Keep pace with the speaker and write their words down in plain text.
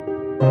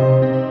Hi,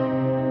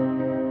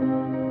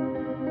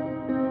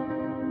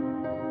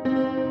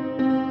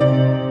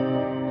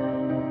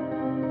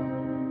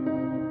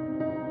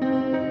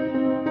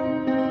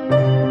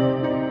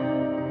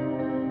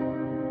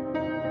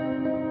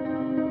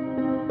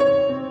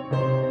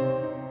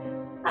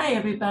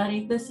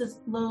 everybody. This is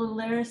Lola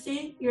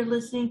Laracy. You're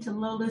listening to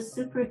Lola's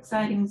super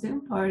exciting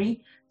Zoom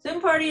party.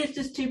 Zoom party is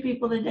just two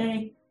people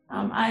today.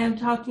 I am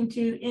talking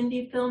to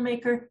indie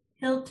filmmaker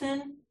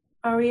Hilton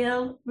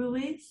Ariel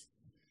Ruiz,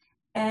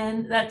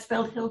 and that's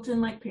spelled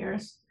Hilton like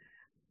Paris.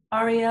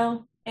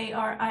 Ariel,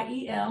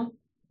 Ariel,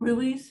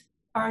 Ruiz,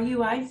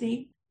 Ruiz.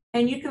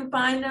 And you can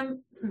find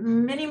them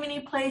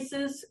many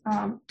places.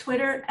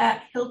 Twitter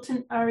at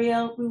Hilton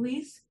Ariel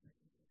Ruiz,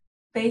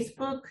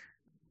 Facebook,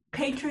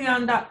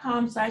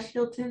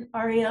 patreon.com/Hilton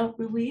Ariel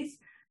Ruiz.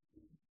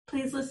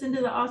 Please listen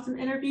to the awesome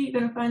interview. You're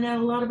going to find out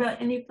a lot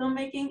about indie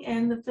filmmaking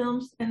and the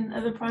films and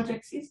other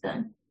projects he's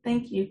done.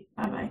 Thank you.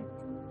 Bye-bye.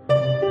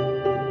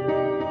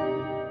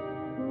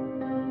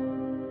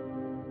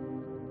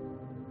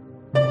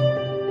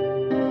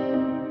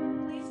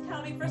 Please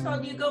tell me, first of all,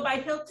 do you go by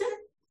Hilton?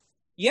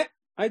 Yep,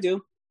 I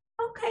do.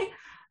 Okay.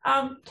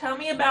 Tell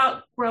me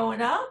about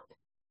growing up,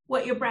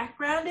 what your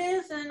background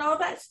is, and all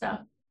that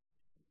stuff.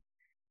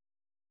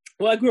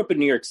 Well, I grew up in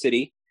New York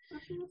City,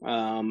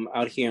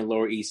 out here in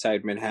Lower East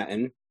Side,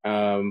 Manhattan.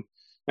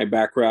 My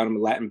background, I'm a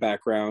Latin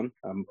background.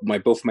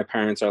 Both of my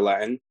parents are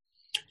Latin.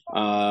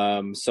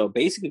 So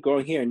basically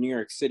growing here in New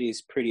York City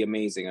is pretty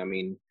amazing.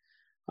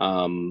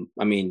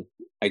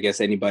 I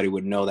guess anybody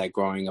would know that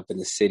growing up in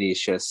the city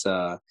is just,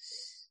 I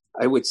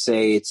would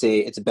say it's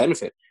a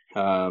benefit.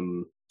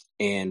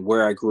 And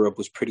where I grew up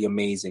was pretty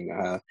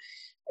amazing.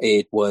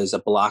 It was a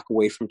block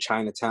away from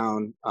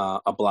Chinatown,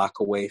 a block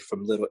away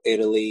from Little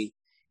Italy.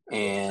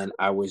 And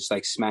I was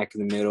like smack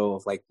in the middle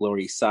of like Lower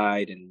East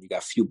Side, and you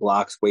got a few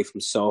blocks away from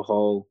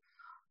Soho.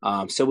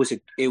 So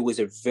it was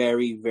a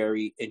very,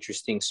 very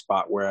interesting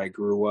spot where I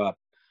grew up.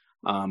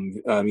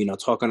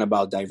 Talking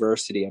about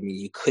diversity,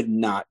 you could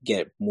not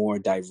get more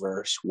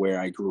diverse where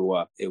I grew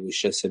up. It was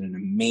just an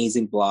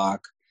amazing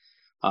block,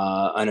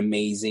 an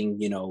amazing,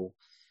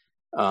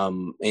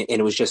 and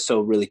it was just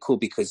so really cool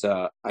because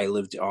I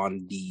lived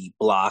on the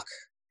block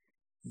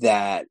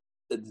that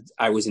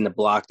I was in the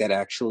block that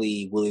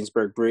actually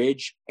Williamsburg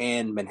Bridge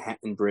and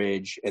Manhattan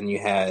Bridge, and you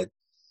had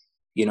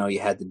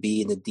the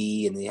B and the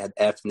D, and then you had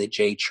F and the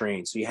J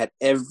train. So you had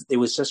it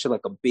was just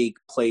like a big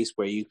place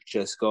where you could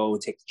just go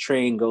and take the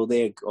train, go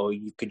there, or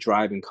you could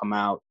drive and come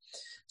out.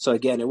 So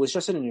again, it was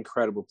just an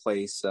incredible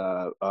place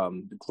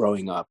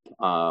growing up.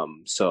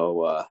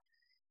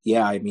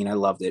 Yeah, I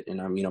loved it,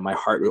 and my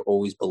heart will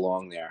always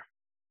belong there.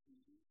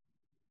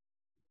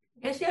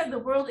 I guess you have the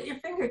world at your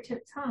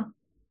fingertips, huh?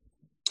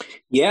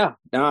 Yeah,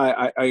 no,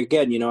 I've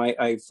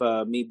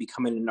me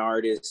becoming an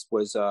artist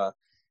was,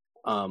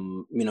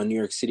 New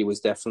York City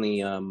was definitely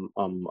a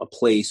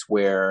place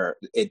where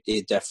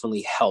it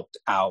definitely helped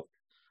out.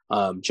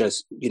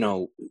 The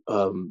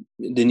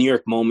New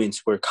York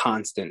moments were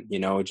constant.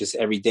 Just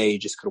every day you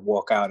just could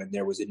walk out and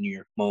there was a New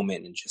York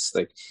moment, and just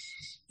like,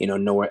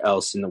 nowhere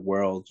else in the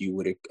world you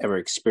would ever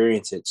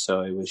experience it.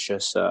 So it was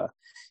just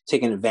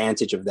taking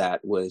advantage of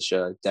that was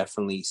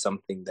definitely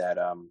something that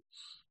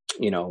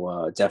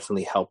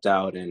definitely helped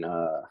out. And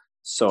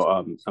so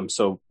I'm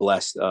so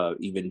blessed,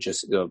 even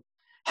just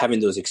having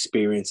those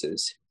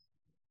experiences.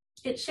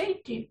 It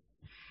shaped you.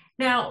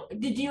 Now,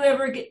 did you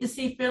ever get to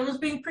see films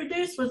being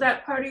produced? Was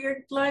that part of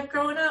your life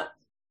growing up?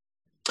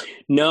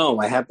 No,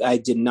 I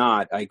did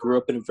not. I grew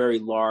up in a very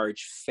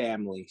large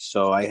family.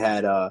 So I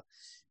had,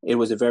 it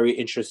was a very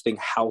interesting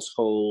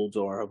household,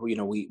 or,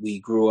 we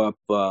grew up,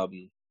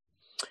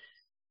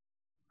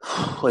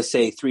 let's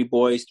say 3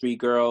 boys, 3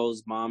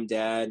 girls, mom,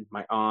 dad,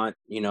 my aunt,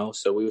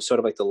 so we were sort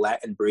of like the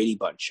Latin Brady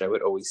Bunch, I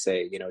would always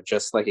say,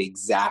 just like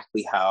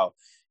exactly how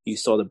you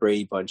saw the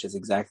Brady Bunch is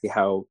exactly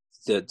how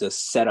the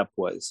setup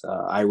was.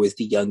 I was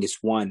the youngest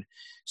one.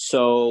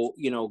 So,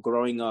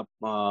 growing up,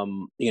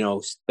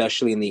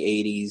 especially in the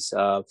 80s,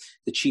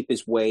 the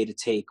cheapest way to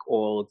take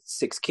all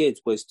 6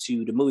 kids was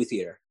to the movie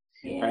theater.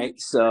 Yeah. Right.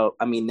 So,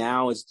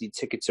 now the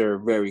tickets are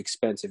very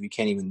expensive. You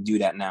can't even do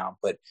that now,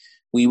 but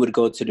we would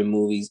go to the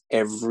movies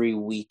every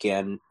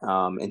weekend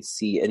and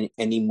see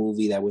any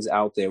movie that was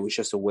out there. It was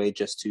just a way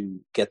just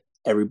to get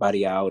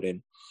everybody out.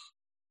 And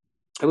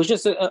it was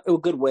just a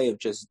good way of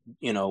just,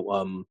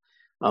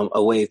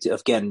 a way of,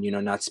 again,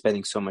 not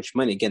spending so much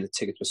money. Again, the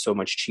tickets were so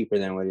much cheaper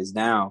than what it is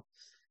now.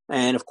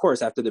 And of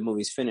course, after the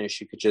movie's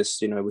finished, you could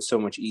just, it was so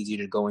much easier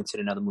to go into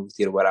another movie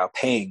theater without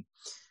paying.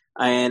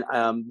 And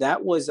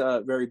that was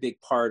a very big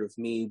part of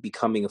me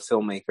becoming a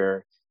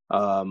filmmaker.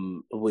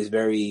 It was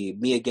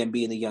me again,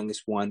 being the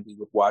youngest one. We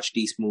would watch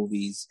these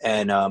movies,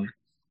 and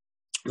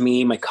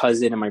me, my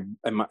cousin,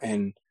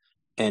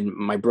 and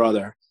my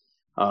brother,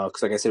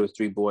 because like I said, it was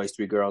 3 boys,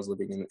 3 girls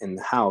living in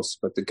the house.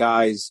 But the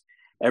guys,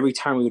 every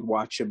time we would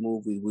watch a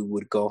movie, we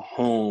would go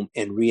home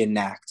and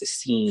reenact the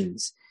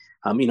scenes.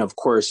 Of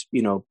course,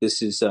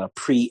 this is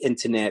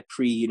pre-internet,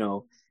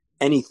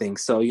 anything.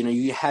 So,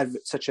 you had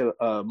such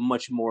a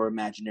much more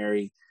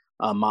imaginary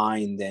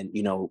mind than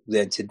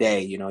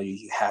today.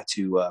 You had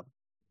to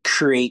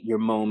create your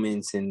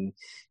moments and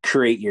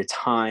create your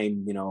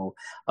time,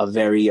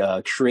 very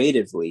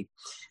creatively.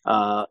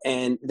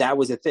 And that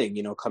was a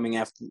thing,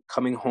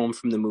 coming home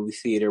from the movie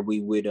theater,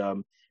 we would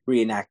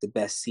reenact the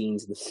best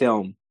scenes of the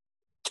film.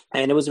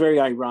 And it was very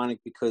ironic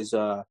because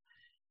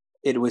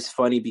it was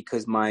funny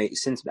because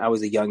since I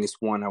was the youngest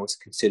one, I was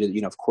considered,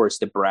 of course,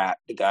 the brat,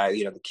 the guy,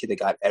 the kid that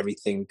got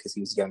everything because he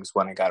was the youngest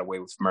one. I got away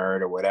with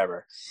murder or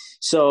whatever.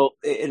 So,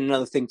 and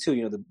another thing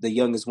too, the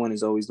youngest one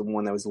is always the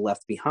one that was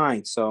left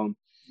behind. So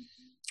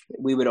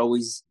when we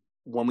always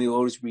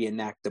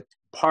reenact the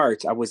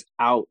parts, I was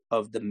out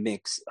of the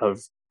mix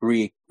of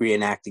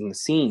reenacting the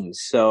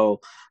scenes.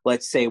 So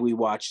let's say we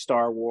watch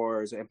Star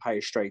Wars,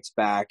 Empire Strikes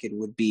Back, it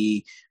would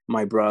be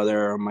my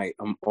brother or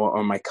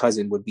my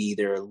cousin would be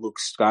either Luke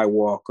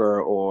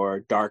Skywalker or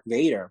Darth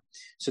Vader.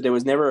 So there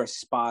was never a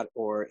spot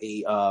or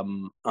a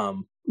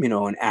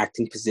an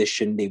acting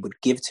position they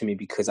would give to me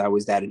because I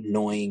was that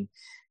annoying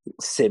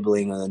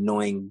sibling, an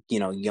annoying,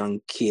 young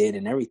kid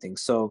and everything.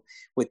 So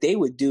what they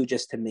would do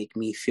just to make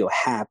me feel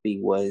happy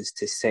was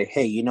to say,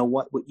 hey, you know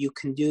what you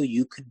can do?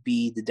 You could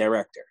be the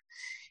director.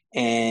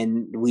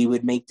 And we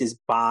would make this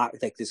box,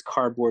 like this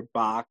cardboard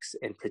box,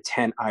 and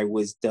pretend I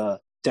was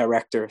the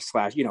director /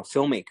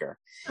 filmmaker.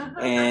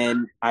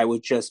 And I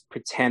would just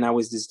pretend I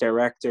was this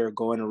director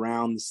going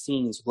around the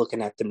scenes,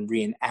 looking at them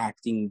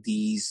reenacting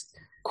these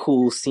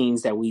cool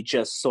scenes that we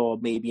just saw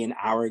maybe an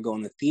hour ago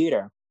in the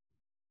theater.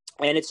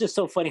 And it's just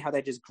so funny how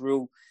that just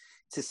grew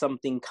to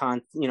something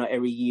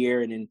every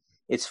year. And then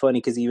it's funny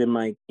because even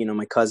my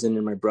cousin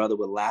and my brother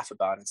would laugh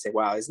about it and say,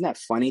 wow, isn't that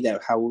funny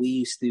that how we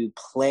used to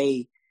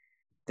play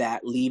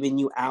that, leaving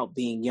you out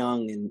being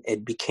young, and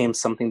it became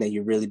something that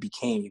you really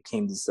became. You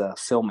became this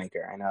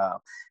filmmaker, and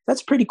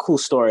that's a pretty cool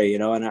story,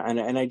 and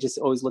I just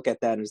always look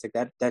at that and it's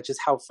like that's just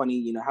how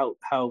funny,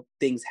 how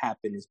things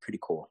happen is pretty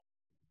cool.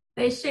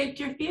 They shaped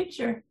your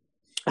future.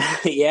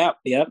 Yep,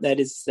 that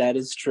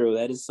is true.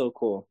 That is so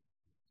cool.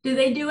 Do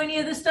they do any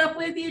of the stuff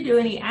with you? Do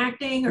any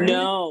acting or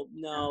No,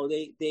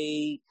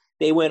 they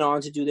went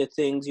on to do their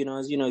things.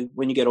 As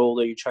when you get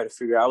older, you try to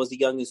figure out. I was the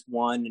youngest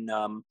one, and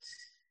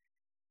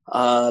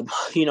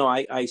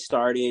I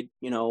started,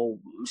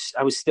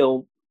 I was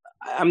still,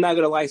 I'm not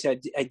going to lie to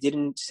you, I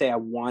didn't say I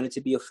wanted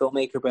to be a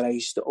filmmaker, but I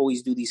used to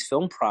always do these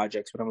film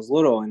projects when I was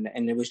little. And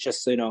it was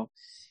just,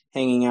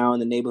 hanging out in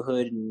the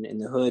neighborhood and in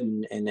the hood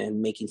and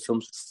making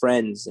films with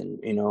friends. And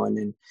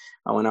then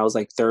when I was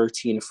like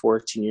 13 or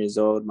 14 years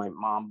old, my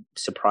mom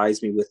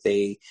surprised me with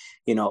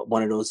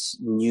one of those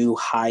new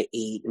high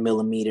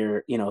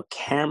 8mm,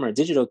 camera,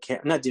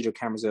 not digital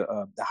cameras,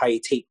 the high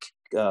take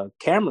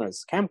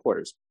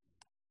camcorders.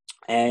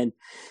 And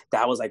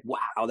that was like,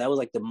 wow, that was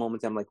like the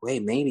moment I'm like,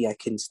 wait, maybe I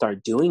can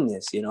start doing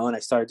this, and I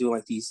started doing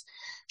like these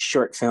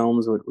short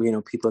films with,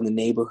 people in the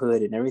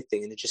neighborhood and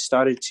everything. And it just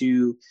started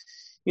to,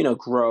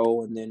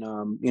 grow. And then,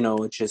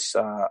 it just,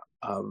 I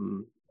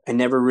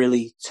never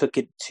really took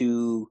it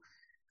to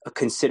a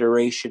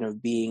consideration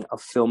of being a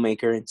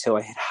filmmaker until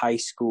I hit high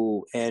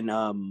school. And,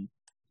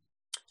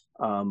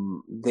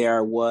 there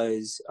I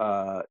was,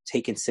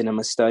 taking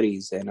cinema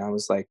studies, and I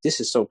was like, this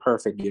is so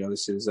perfect.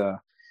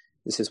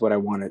 This is what I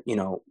want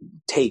to,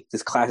 take,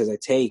 this classes I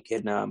take.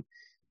 And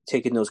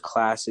taking those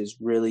classes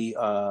really,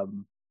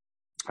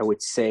 I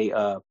would say,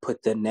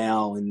 put the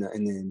nail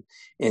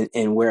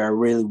in where I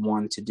really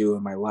wanted to do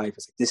in my life.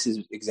 It's like, this is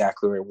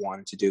exactly what I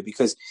wanted to do,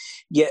 because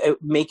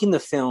making the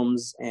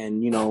films and,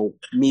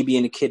 me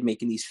being a kid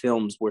making these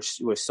films were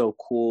so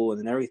cool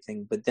and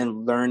everything, but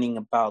then learning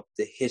about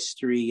the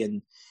history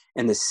and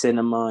the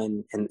cinema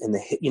and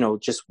the,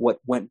 just what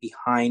went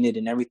behind it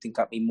and everything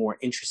got me more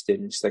interested.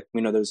 And just like,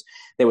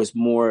 there was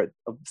more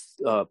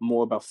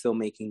about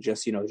filmmaking,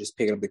 just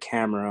picking up the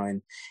camera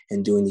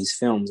and doing these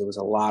films. There was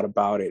a lot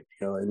about it,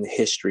 in the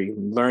history.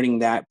 Learning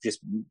that just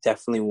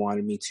definitely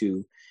wanted me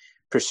to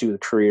pursue a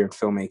career in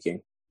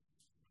filmmaking.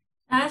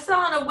 I saw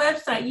on a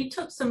website you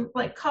took some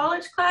like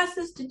college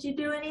classes. Did you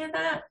do any of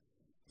that?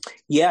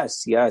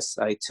 Yes,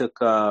 I took,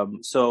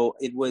 so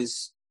it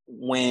was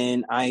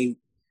when I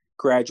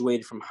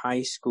graduated from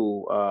high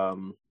school,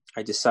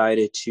 I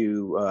decided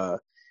to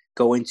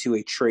go into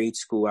a trade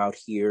school out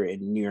here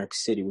in New York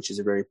City, which is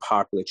a very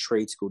popular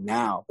trade school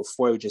now.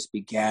 Before it just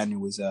began, it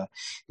was the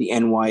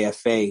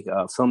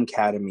NYFA Film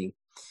Academy.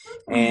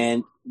 Mm-hmm.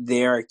 And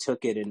there I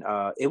took it, and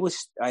it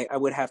was, I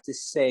would have to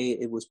say,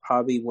 it was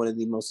probably one of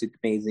the most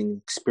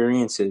amazing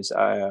experiences.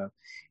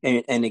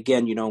 And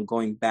again,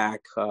 going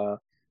back,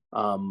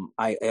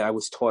 I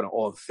was taught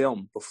all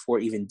film before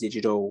even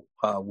digital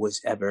was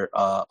ever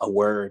a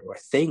word or a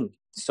thing.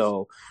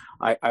 So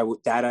I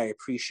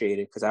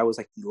appreciated, because I was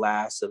like the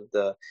last of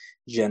the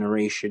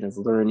generation of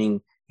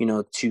learning,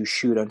 to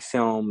shoot on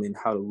film and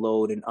how to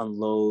load and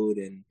unload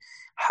and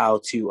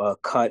how to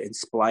cut and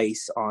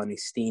splice on a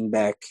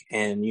Steenbeck,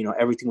 and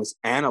everything was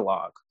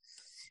analog.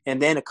 And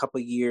then a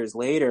couple of years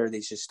later, they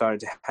just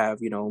started to have,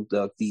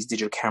 these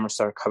digital cameras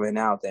started coming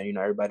out that,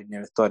 everybody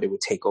never thought it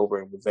would take over,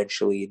 and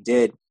eventually it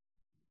did.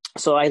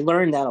 So I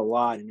learned that a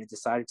lot, and I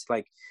decided to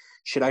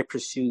should I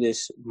pursue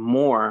this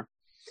more?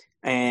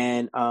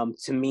 And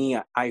to me,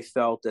 I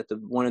felt that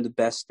one of the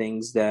best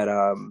things that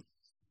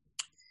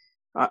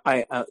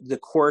the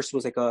course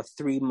was like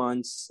 3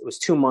 months. It was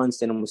 2 months,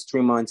 then it was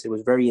 3 months. It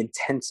was very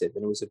intensive,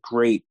 and it was a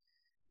great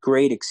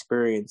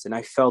experience. And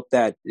I felt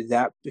that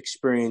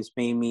experience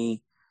made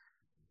me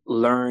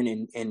learn,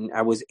 and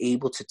I was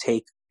able to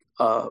take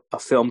a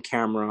film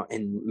camera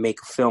and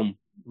make a film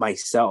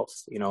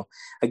myself.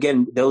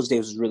 Again, those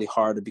days was really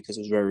hard because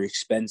it was very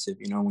expensive.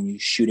 When you're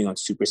shooting on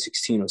Super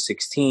 16 or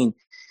 16,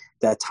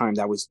 that time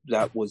that was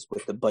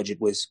what the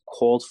budget was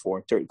called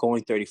for.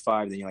 Going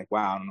 35, then you're like,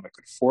 wow, I don't know if I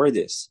could afford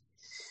this.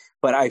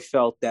 But I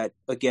felt that,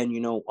 again,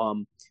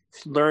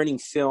 learning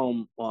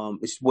film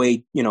is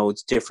way,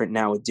 it's different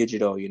now with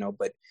digital,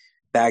 but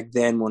back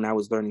then when I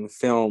was learning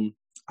film,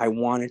 I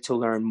wanted to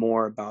learn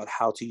more about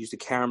how to use the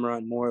camera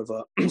in more of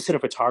a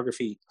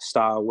cinematography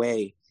style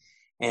way.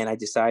 And I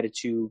decided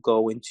to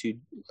go into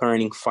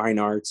learning fine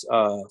arts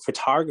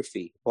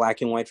photography,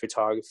 black and white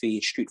photography,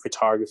 street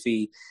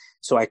photography,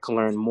 so I can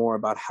learn more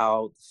about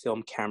how the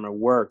film camera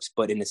works,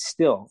 but in a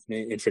still,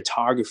 in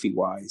photography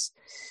wise.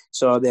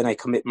 So then I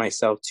commit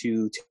myself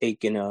to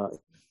take in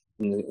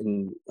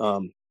Queens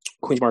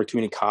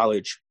Community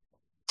College,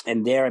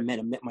 and there I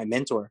met my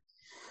mentor,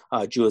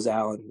 Jules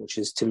Allen, which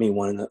is to me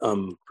one of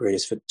the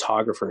greatest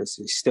photographers.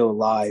 He's still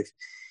alive.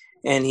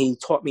 And he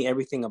taught me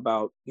everything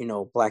about,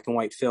 black and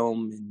white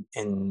film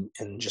and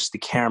just the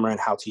camera and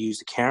how to use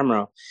the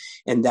camera.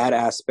 And that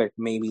aspect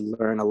made me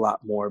learn a lot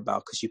more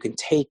about, because you can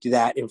take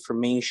that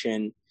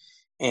information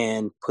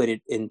and put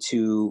it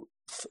into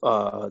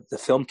the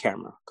film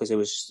camera, because it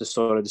was the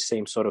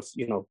same sort of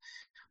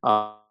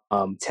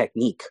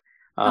technique.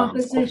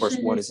 Of course,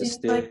 one is a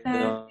still. Like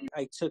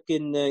I took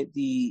in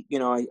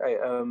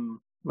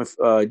with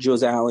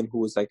Jules Allen, who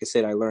was, like I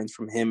said, I learned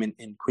from him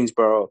in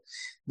Queensboro.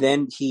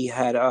 Then he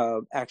had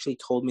actually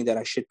told me that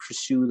I should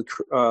pursue the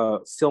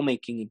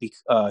filmmaking.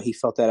 He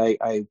felt that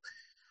I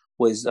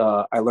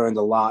learned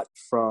a lot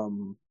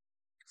from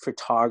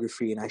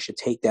photography, and I should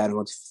take that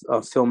on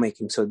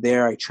filmmaking. So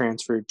there I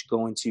transferred to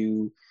go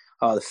into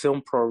the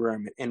film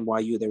program at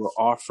NYU. They were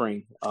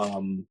offering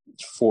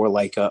for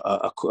like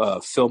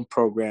a film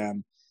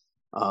program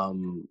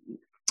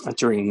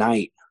during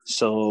night.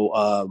 So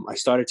I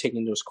started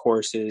taking those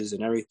courses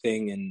and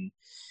everything. And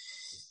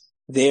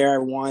there I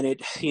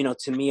wanted,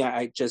 to me,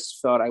 I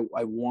just felt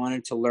I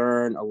wanted to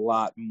learn a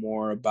lot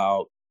more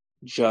about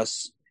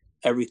just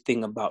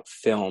everything about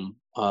film.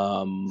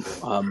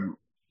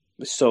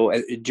 So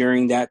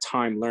during that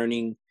time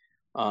learning,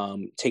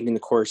 taking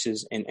the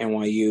courses in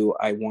NYU,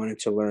 I wanted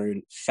to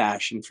learn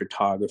fashion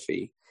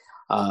photography.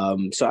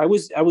 So I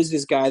was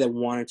this guy that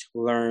wanted to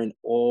learn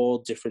all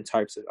different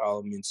types of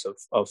elements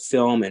of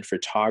film and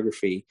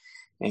photography.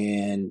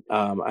 And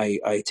I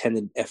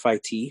attended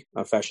FIT,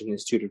 Fashion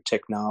Institute of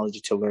Technology,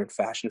 to learn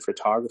fashion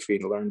photography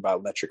and learn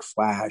about electric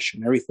flash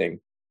and everything.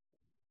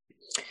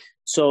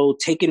 So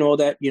taking all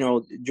that,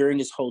 during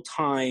this whole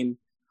time,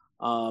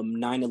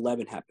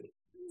 9/11 happened.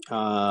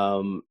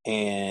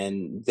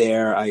 And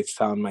there I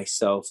found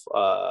myself,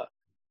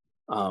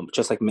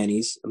 just like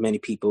many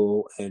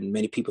people,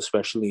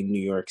 especially in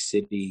New York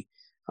City,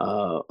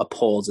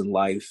 appalled in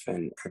life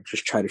and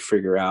just try to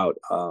figure out.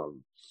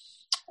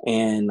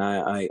 And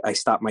I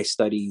stopped my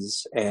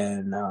studies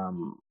and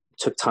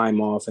took time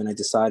off, and I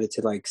decided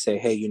to say,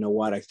 hey, you know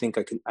what? I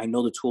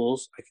know the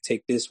tools. I can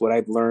take what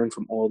I've learned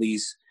from all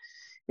these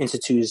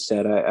institutes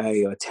that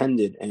I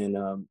attended,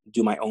 and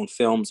do my own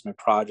films, my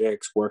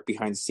projects, work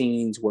behind the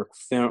scenes, working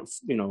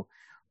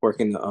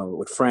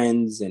with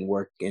friends, and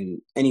work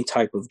in any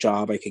type of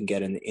job I can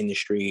get in the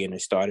industry. And I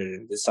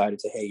decided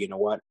to, hey, you know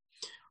what?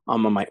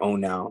 I'm on my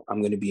own now. I'm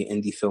going to be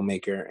an indie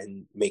filmmaker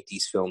and make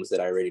these films that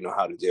I already know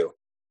how to do.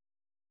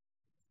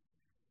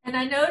 And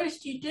I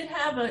noticed you did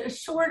have a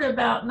short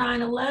about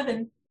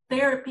 9/11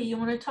 therapy. You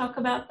want to talk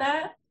about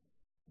that?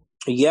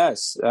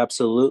 Yes,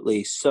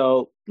 absolutely.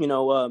 So,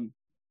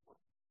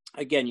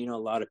 again, a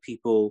lot of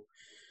people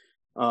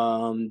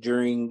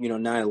during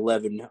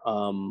 9/11,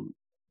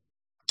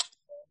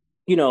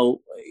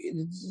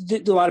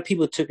 a lot of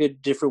people took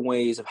it different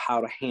ways of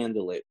how to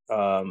handle it,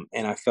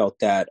 and I felt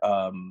that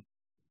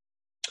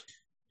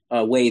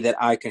a way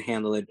that I could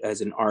handle it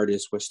as an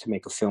artist was to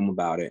make a film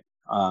about it.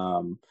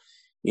 I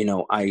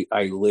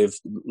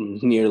lived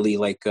nearly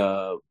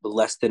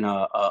less than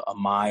a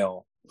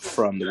mile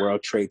from the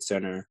World Trade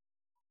Center.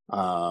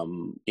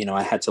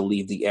 I had to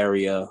leave the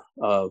area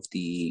of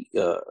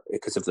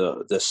because of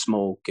the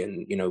smoke,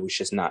 and it was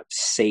just not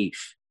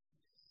safe.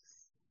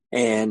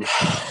 And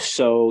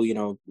so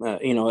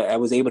I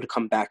was able to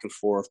come back and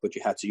forth, but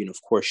you had to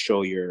of course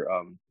show your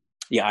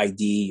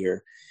ID,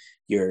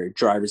 your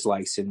driver's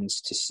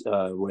license, to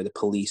where the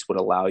police would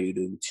allow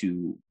you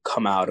to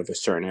come out of a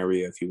certain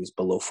area if it was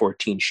below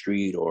 14th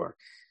Street or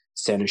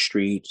Center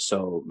Street.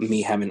 So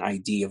me having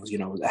ID, I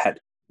had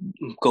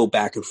go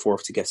back and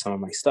forth to get some of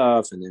my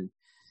stuff, and then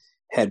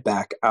head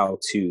back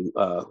out to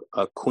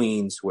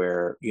Queens,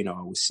 where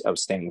I was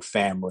staying with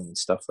family and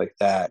stuff like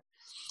that.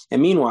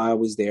 And meanwhile, I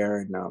was there,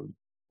 and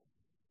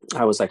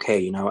I was like,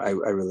 hey, I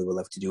really would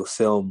love to do a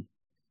film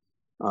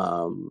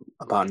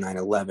about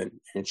 9/11, and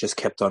it just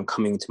kept on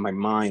coming to my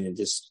mind, and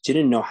just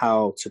didn't know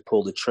how to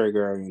pull the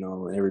trigger, and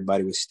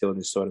everybody was still in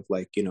this sort of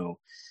like,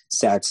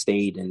 sad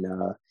state. And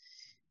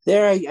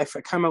there I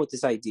came out with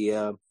this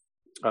idea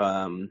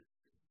um,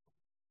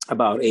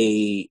 about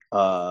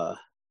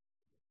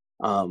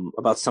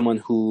about someone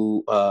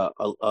who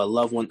a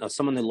loved one,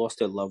 someone that lost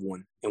their loved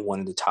one in one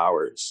of the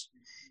towers,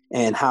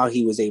 and how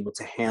he was able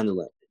to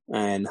handle it,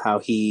 and how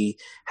he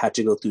had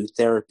to go through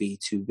therapy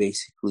to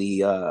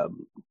basically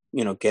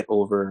get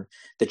over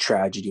the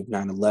tragedy of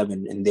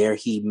 9/11. And there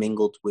he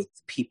mingled with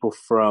people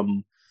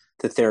from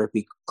the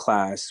therapy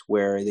class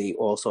where they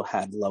also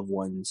had loved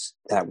ones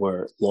that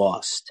were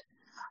lost.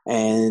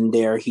 And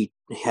there he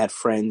had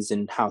friends,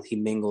 and how he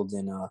mingled.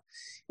 And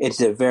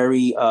it's a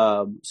very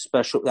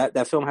special,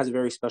 that film has a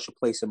very special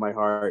place in my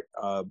heart.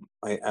 I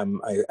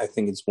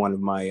think it's one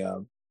of my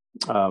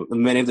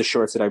many of the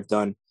shorts that I've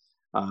done,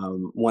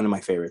 one of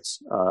my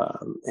favorites,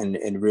 and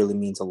it really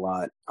means a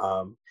lot.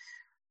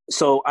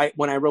 So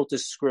when I wrote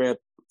this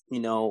script,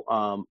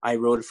 I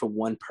wrote it for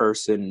one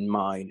person in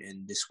mind,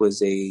 and this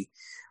was a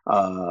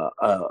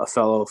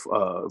fellow,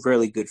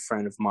 really good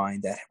friend of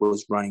mine that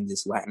was running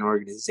this Latin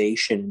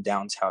organization in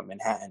downtown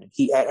Manhattan.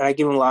 And I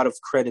give him a lot of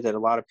credit that a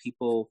lot of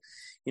people,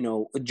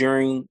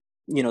 during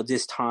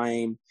this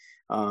time,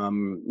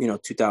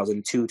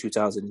 2002,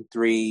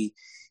 2003.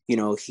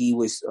 He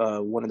was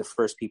one of the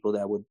first people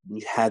that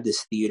had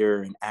this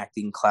theater and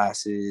acting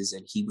classes,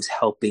 and he was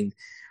helping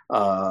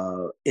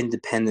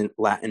independent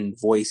Latin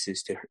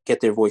voices to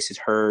get their voices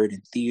heard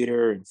in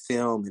theater and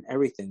film and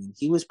everything. And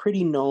he was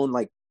pretty known,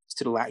 like,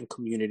 to the Latin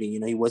community.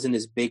 He wasn't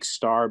this big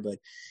star, but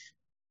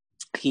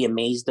he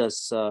amazed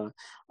us,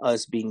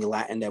 us being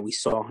Latin, that we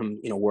saw him,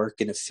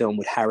 work in a film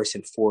with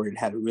Harrison Ford and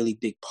had a really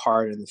big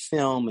part in the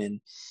film. And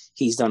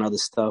he's done other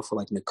stuff with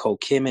like Nicole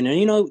Kidman,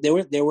 and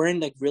they were in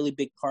like really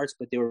big parts,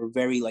 but they were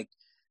very like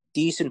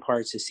decent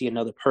parts. To see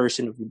another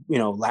person of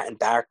Latin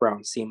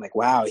background seem like,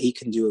 wow, he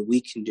can do it,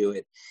 we can do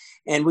it.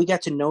 And we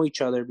got to know each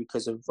other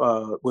because of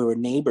we were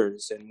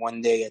neighbors. And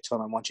one day I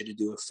told him, I want you to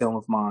do a film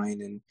of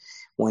mine, and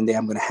one day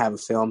I'm going to have a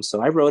film.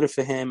 So I wrote it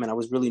for him, and I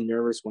was really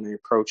nervous when I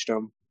approached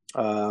him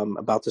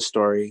about the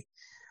story.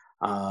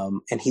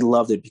 And he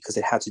loved it because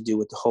it had to do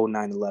with the whole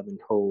 9/11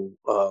 whole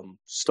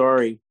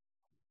story.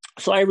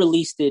 So I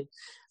released it,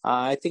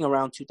 I think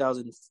around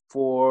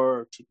 2004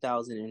 or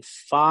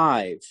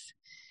 2005.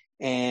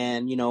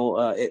 And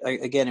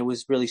it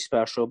was really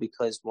special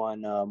because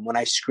when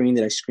I screened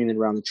it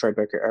around the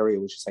Tribeca area,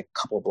 which is like a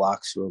couple of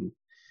blocks from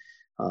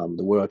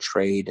the World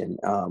Trade. And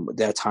at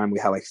that time we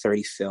had like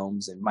 30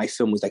 films, and my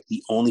film was like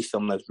the only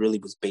film that really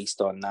was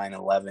based on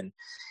 9/11.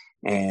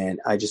 And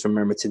I just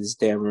remember to this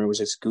day, I remember it was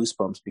just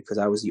goosebumps because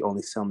I was the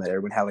only film that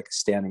everyone had like a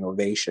standing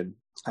ovation.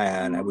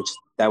 And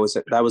that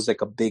was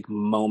like a big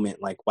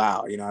moment. Like,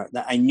 wow,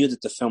 I knew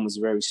that the film was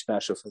very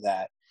special for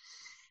that.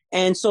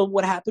 And so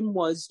what happened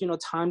was,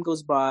 time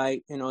goes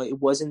by, there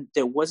wasn't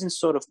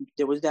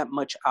that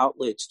much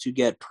outlets to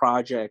get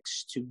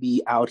projects to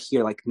be out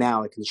here like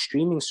now, like in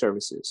streaming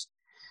services.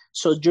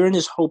 So during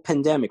this whole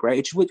pandemic,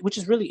 right, which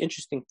is really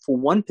interesting, for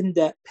one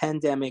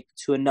pandemic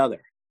to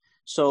another.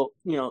 So,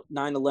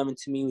 9/11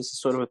 to me was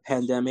sort of a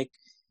pandemic,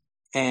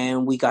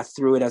 and we got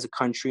through it as a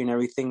country and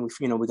everything.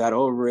 We got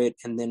over it.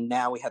 And then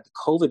now we have the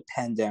COVID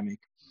pandemic.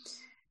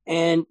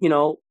 And,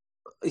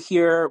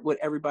 here with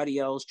everybody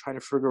else trying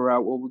to figure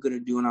out what we're going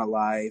to do in our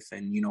life.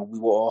 And, we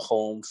were all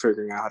home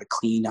figuring out how to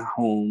clean our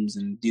homes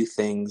and do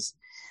things.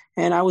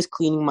 And I was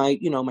cleaning my,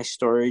 my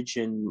storage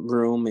and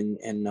room.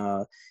 And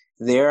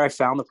there I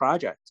found the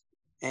project.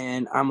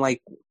 And I'm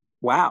like,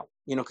 wow,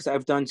 because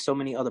I've done so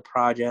many other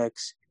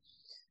projects.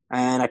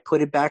 And I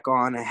put it back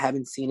on. I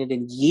haven't seen it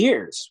in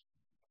years.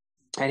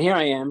 And here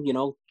I am,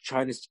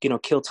 trying to,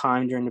 kill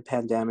time during the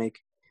pandemic.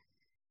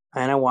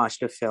 And I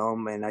watched the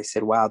film and I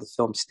said, wow, the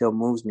film still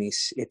moves me.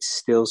 It's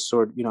still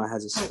sort of,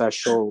 has a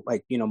special,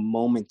 like,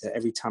 moment that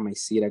every time I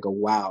see it, I go,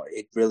 wow,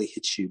 it really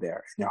hits you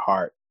there in your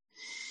heart.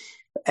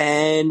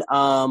 And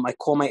I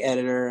call my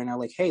editor and I'm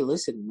like, hey,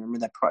 listen, remember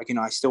that project?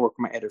 I still work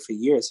with my editor for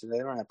years. So I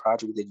remember that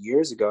project we did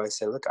years ago. I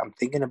said, look, I'm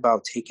thinking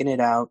about taking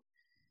it out,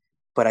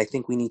 but I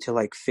think we need to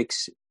like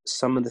fix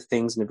some of the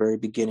things in the very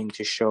beginning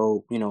to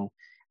show,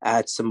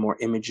 add some more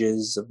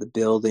images of the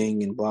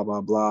building and blah,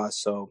 blah, blah.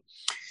 So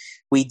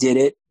we did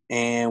it.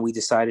 And we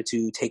decided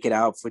to take it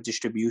out for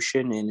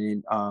distribution,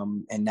 and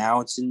now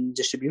it's in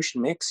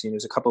distribution mix.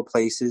 There's a couple of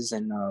places,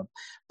 and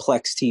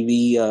Plex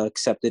TV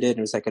accepted it. And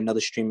it was like another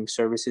streaming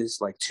services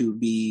like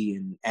Tubi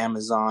and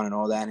Amazon and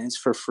all that, and it's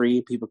for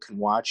free. People can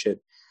watch it,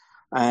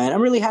 and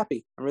I'm really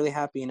happy.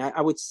 And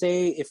I would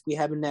say if we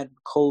hadn't had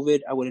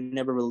COVID, I would have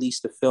never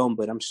released the film.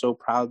 But I'm so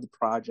proud of the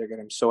project, and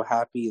I'm so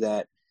happy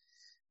that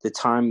the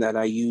time that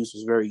I used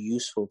was very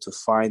useful to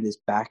find this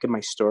back in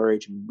my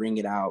storage and bring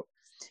it out.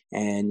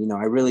 And,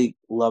 I really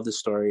love the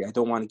story. I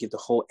don't want to give the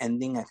whole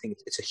ending. I think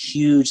it's a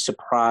huge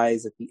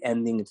surprise at the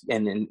ending.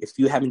 And if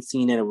you haven't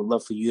seen it, I would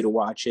love for you to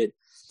watch it.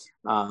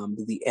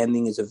 The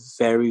ending is a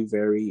very,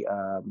 very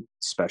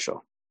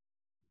special.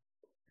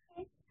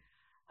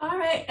 All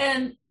right.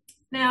 And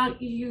now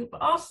you've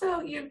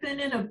been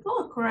in a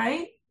book,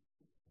 right?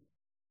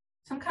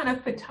 Some kind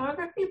of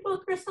photography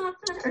book or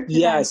something, or did I?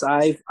 Yes,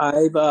 I've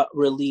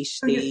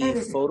released Or you a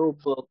edited? photo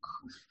book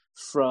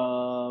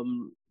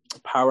from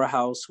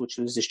Powerhouse, which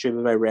was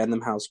distributed by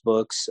Random House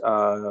Books.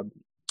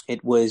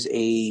 It was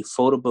a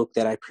photo book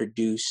that I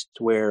produced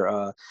where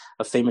a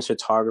famous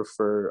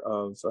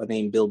photographer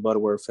named Bill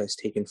Butterworth has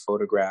taken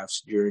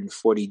photographs during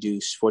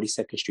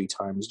 42nd Street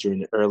times during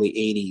the early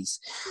 80s.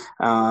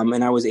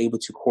 And I was able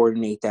to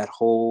coordinate that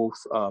whole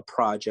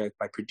project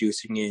by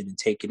producing it and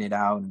taking it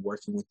out and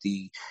working with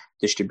the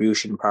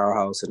distribution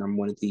Powerhouse. And I'm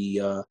one of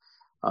the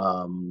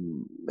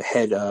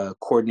head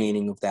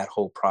coordinating of that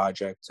whole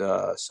project.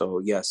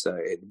 So yes,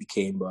 it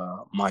became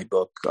my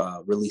book,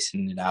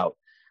 releasing it out.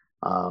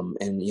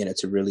 And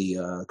it's a really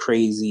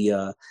crazy,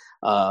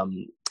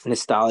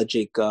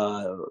 nostalgic,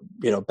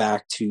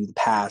 back to the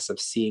past of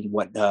seeing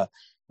what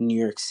New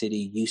York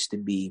City used to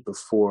be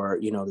before,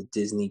 the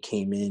Disney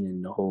came in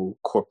and the whole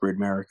corporate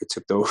America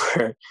took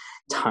over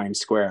Times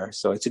Square.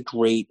 So it's a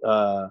great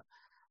a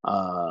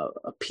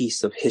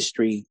piece of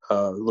history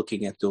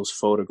looking at those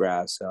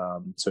photographs.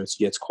 So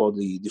it's called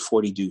the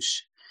 40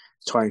 Deuce,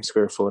 Times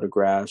Square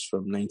photographs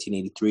from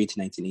 1983 to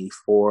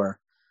 1984,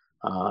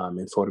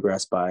 and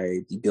photographs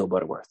by Bill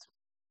Butterworth.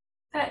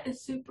 That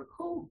is super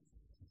cool.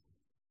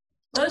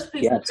 Most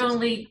people Yes.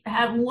 only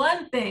have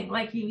one thing,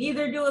 like you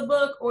either do a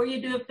book or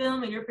you do a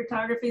film in your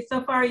photography.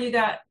 So far, you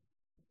got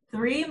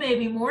three,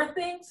 maybe more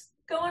things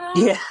going on.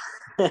 Yeah.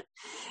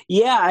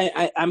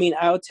 Yeah, I mean,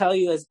 I'll tell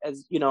you, as I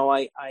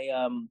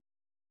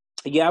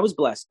was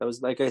blessed. I was,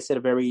 like I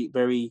said, we're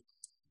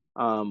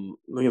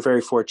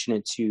very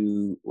fortunate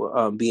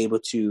to be able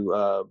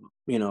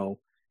to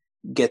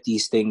get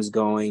these things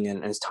going.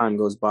 And as time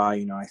goes by,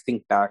 I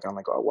think back, I'm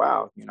like, oh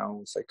wow,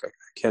 it's like I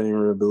can't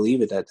even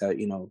believe it that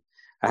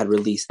I had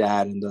released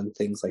that and done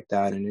things like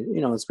that, and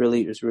it's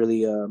really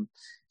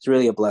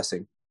a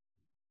blessing.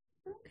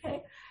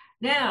 Okay.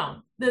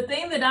 Now, the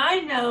thing that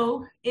I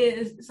know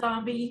is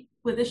Zombie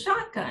with a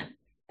Shotgun.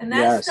 And that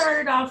Yes.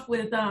 started off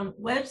with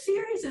web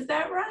series. Is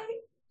that right?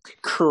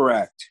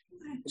 Correct.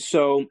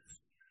 So,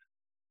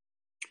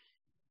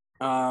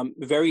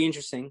 very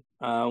interesting.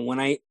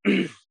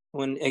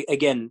 When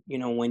again,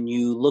 when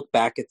you look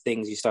back at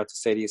things, you start to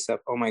say to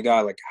yourself, oh my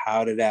God, like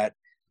how did that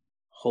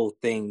whole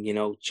thing,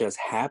 just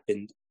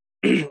happened?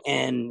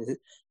 And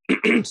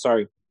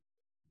sorry,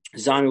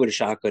 Zombie with a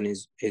Shotgun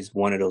is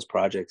one of those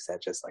projects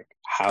that just like,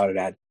 how did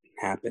that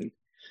happen?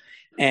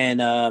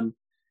 And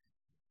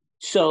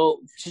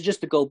so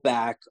just to go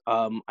back,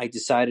 I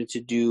decided to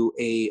do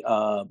a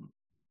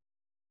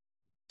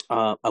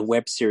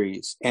web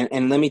series,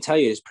 and let me tell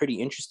you, it's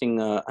pretty interesting.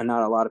 Not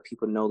a lot of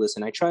people know this,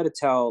 and I try to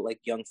tell like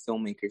young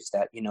filmmakers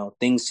that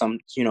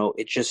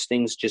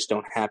things just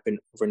don't happen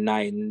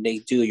overnight, and they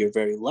do. You're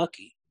very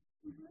lucky.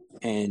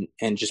 And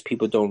just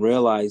people don't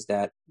realize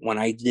that when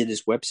I did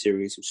this web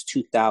series, it was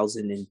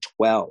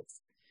 2012.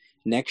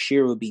 Next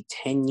year will be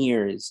 10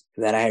 years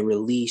that I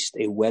released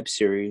a web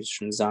series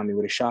from Zombie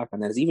with a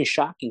Shotgun. That is even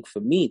shocking for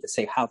me to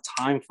say how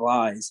time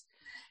flies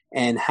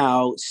and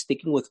how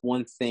sticking with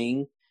one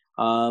thing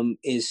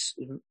is,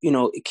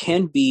 it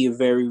can be a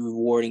very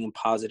rewarding and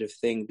positive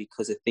thing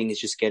because the thing is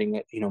just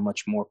getting,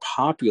 much more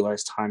popular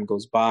as time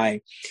goes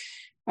by.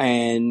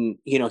 And,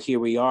 here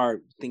we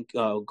are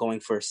going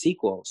for a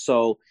sequel.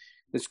 So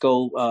let's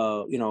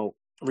go,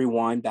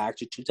 rewind back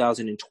to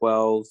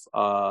 2012.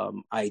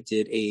 I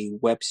did a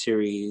web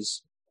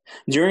series.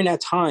 During that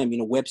time,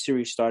 web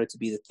series started to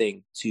be the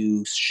thing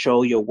to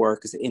show your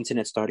work as the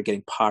internet started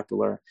getting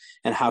popular.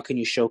 And how can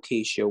you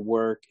showcase your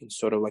work in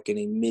sort of like in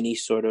a mini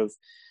sort of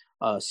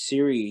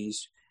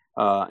series?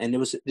 And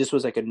this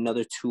was like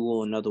another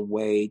tool, another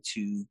way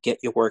to get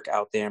your work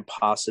out there, and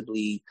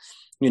possibly,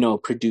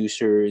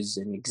 producers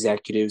and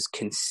executives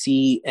can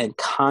see and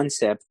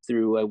concept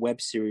through a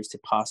web series to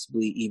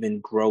possibly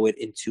even grow it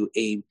into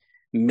a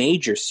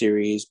major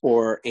series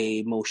or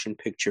a motion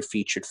picture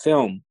featured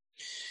film.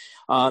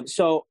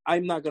 So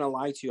I'm not going to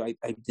lie to you. I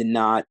did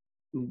not,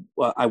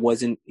 I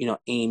wasn't,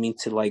 aiming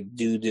to like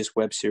do this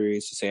web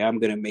series to say, I'm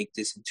going to make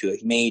this into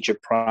a major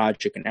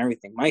project and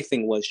everything. My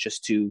thing was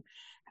just to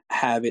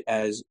have it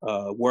as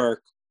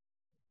work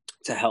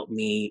to help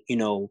me,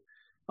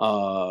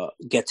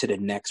 get to the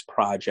next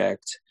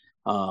project,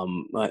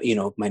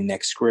 my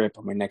next script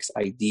or my next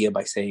idea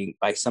by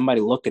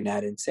somebody looking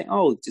at it and saying,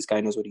 oh, this guy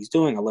knows what he's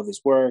doing. I love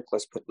his work.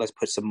 Let's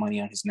put some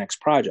money on his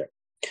next project.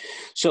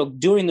 So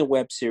doing the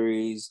web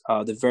series,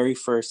 the very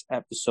first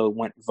episode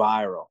went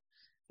viral.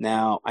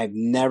 Now, I've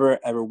never,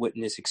 ever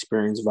witnessed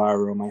experience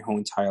viral my whole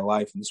entire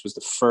life. And this was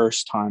the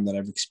first time that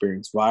I've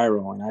experienced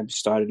viral. And I've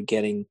started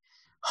getting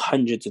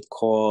hundreds of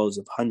calls,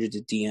 of hundreds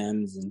of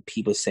DMs, and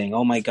people saying,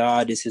 oh my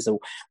God,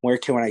 where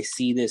can I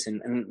see this?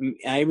 And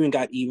I even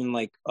got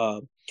like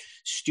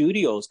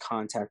studios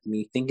contacting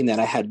me thinking that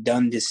I had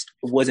done this.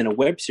 It wasn't a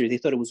web series. They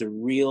thought it was a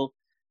real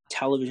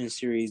television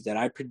series that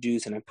I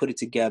produced and I put it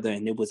together,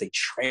 and it was a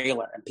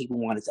trailer, and people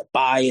wanted to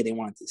buy it. They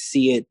wanted to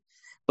see it.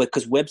 But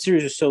because web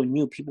series are so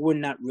new, people were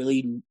not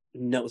really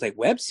no, it was like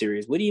web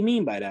series. What do you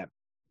mean by that?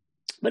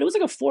 But it was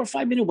like a 4 or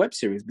 5 minute web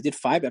series. We did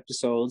 5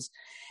 episodes,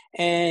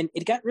 and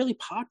it got really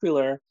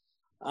popular.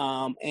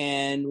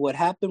 And what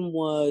happened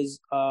was,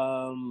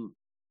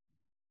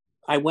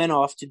 I went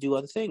off to do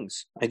other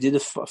things. I did the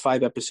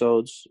 5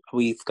 episodes.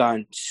 We've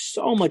gotten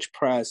so much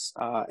press,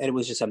 and it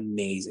was just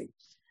amazing.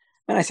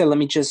 And I said, let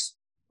me just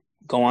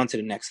go on to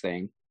the next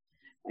thing.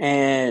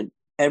 And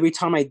every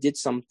time I did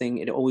something,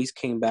 it always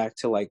came back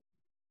to like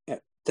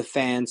the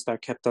fans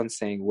that kept on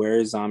saying, where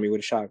is Zombie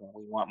with a Shotgun?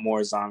 We want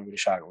more Zombie with a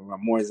Shotgun. We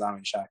want more Zombie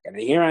with a Shotgun. And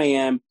here I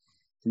am.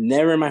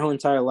 Never in my whole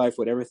entire life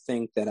would ever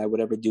think that I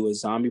would ever do a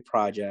zombie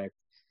project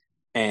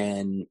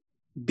and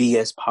be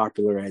as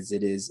popular as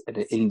it is at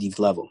an indie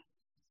level.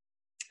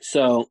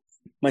 So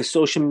my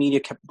social media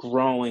kept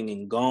growing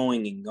and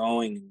going and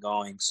going and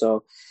going.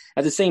 So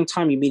at the same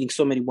time, you're meeting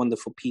so many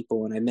wonderful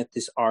people. And I met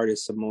this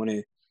artist,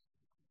 Simone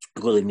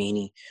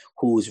Guglielmini,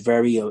 who is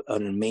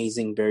an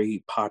amazing,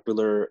 very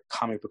popular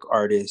comic book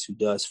artist who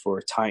does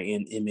for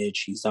Titan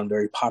Image. He's done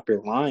very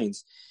popular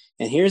lines.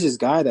 And here's this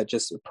guy that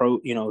just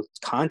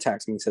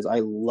contacts me and says, I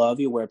love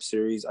your web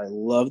series. I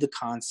love the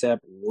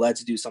concept.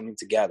 Let's do something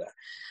together.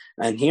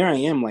 And here I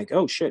am like,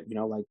 oh shit,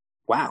 like,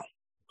 wow.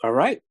 All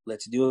right,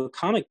 let's do a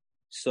comic.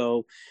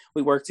 So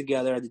we worked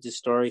together. I did this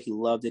story. He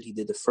loved it. He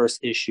did the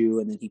first issue,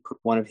 and then he put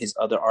one of his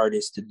other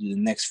artists to do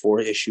the next 4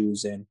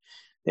 issues. And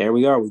there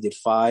we are. We did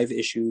 5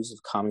 issues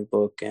of comic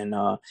book. And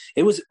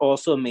it was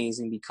also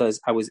amazing because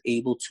I was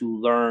able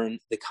to learn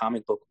the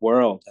comic book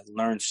world. I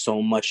learned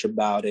so much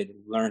about it and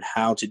learn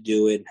how to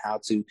do it and how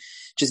to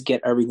just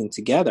get everything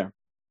together.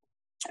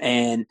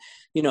 And,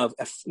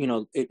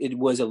 it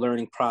was a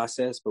learning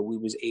process, but we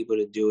was able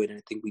to do it. And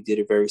I think we did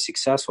it very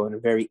successful and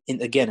an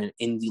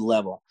indie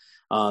level.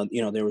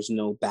 There was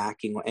no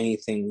backing or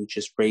anything. We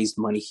just raised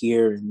money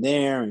here and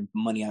there and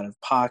money out of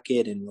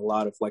pocket and a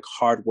lot of like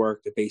hard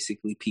work that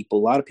basically a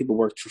lot of people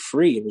worked for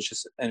free. It was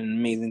just an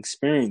amazing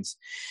experience.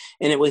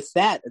 And with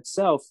that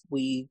itself,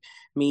 me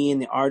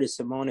and the artist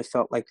Simone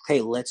felt like,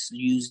 hey, let's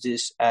use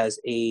this as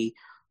a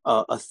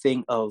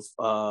thing of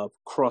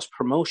cross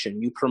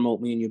promotion. You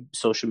promote me in your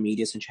social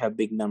media since you have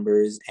big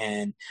numbers,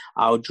 and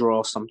I'll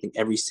draw something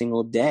every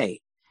single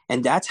day.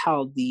 And that's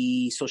how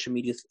the social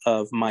media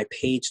of my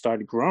page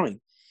started growing.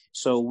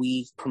 So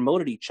we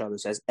promoted each other.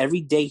 So as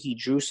every day he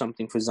drew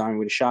something for Zombie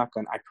with a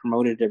Shotgun, I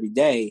promoted it every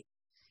day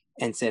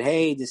and said,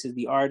 hey, this is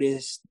the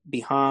artist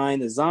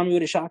behind the Zombie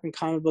with a Shotgun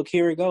comic book.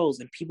 Here it goes.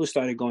 And people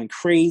started going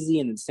crazy.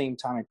 And at the same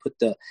time, I put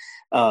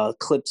the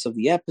clips of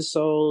the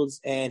episodes.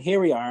 And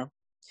here we are.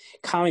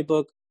 Comic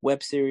book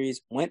web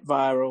series went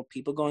viral.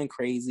 People going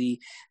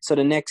crazy. So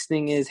the next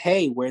thing is,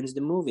 hey, when's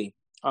the movie?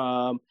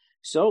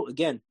 So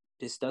again,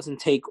 this doesn't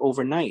take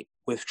overnight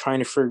with trying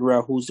to figure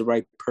out who's the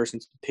right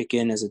person to pick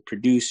in as a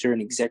producer,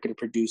 an executive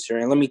producer.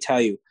 And let me tell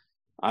you,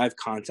 I've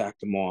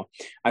contacted them all.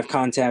 I've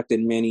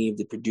contacted many of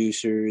the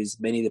producers,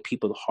 many of the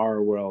people in the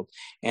horror world.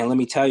 And let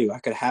me tell you, I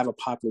could have a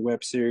popular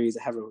web series.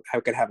 I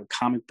could have a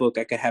comic book.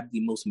 I could have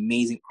the most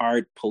amazing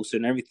art, poster,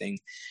 and everything.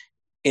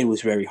 It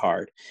was very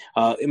hard.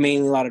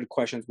 Mainly a lot of the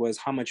questions was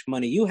how much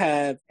money you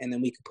have, and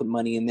then we could put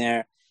money in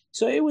there.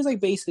 So it was like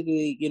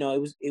basically,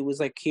 it was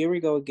like, here we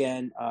go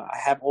again. I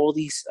have all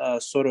these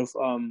sort of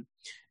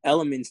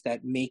elements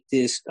that make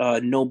this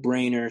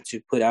no-brainer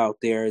to put out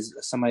there as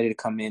somebody to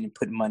come in and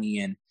put money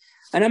in.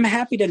 And I'm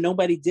happy that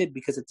nobody did,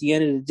 because at the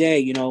end of the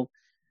day,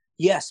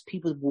 yes,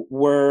 people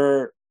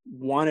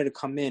wanted to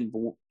come in,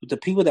 but the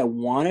people that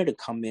wanted to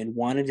come in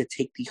wanted to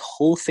take the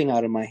whole thing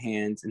out of my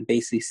hands and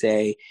basically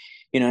say,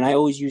 and I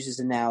always use this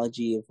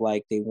analogy of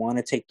like, they want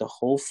to take the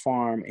whole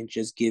farm and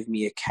just give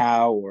me a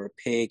cow or a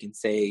pig and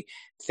say,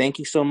 thank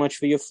you so much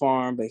for your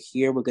farm, but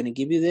here, we're going to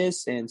give you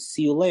this and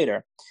see you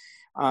later.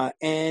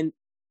 And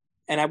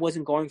I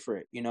wasn't going for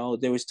it.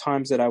 There was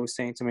times that I was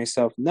saying to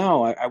myself,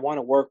 no, I want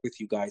to work with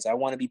you guys. I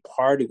want to be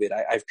part of it.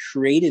 I've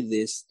created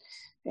this,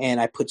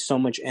 and I put so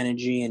much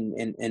energy and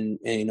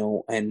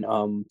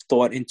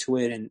thought into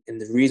it.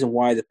 And the reason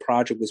why the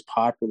project was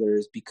popular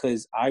is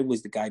because I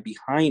was the guy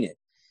behind it.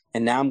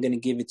 And now I'm going to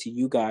give it to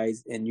you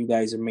guys, and you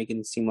guys are making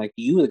it seem like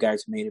you are the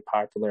guys who made it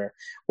popular,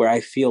 where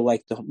I feel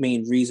like the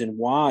main reason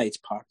why it's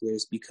popular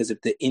is because of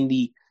the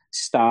indie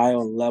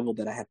style and level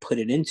that I had put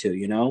it into.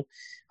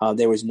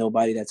 There was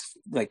nobody that's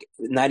like,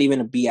 not even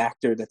a B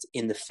actor that's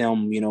in the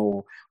film,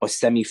 or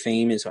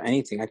semi-famous or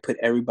anything. I put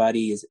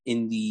everybody as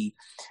indie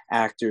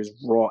actors,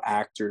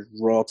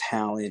 raw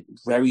talent,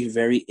 very,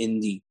 very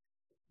indie.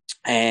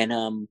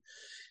 And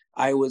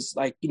I was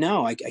like,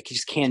 I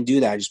just can't do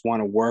that. I just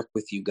want to work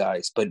with you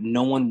guys. But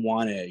no one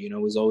wanted it. It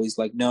was always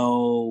like,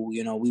 no,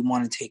 we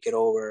want to take it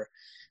over.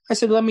 I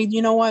said,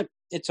 you know what?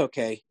 It's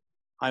okay.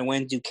 I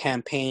went to do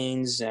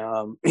campaigns.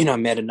 I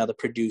met another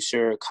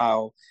producer,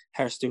 Kyle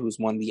Hester, who's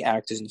one of the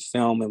actors in the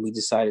film. And we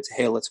decided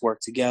hey, let's work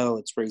together.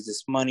 Let's raise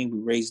this money. We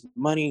raised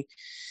money.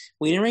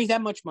 We didn't raise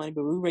that much money,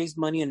 but we raised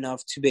money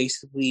enough to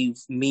basically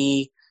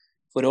me,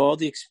 with all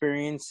the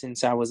experience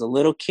since I was a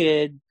little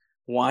kid,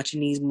 watching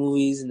these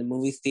movies in the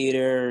movie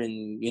theater,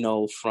 and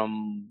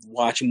from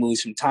watching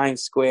movies from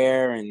Times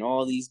Square and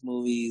all these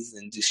movies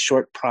and just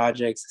short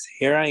projects.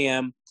 Here I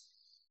am.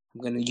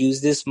 I'm going to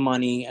use this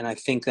money, and I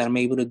think that I'm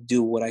able to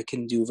do what I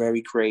can do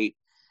very great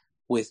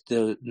with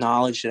the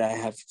knowledge that I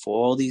have for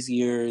all these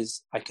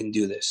years. I can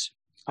do this.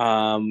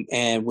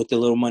 And with the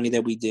little money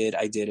that we did,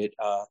 I did it.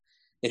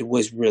 It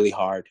was really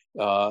hard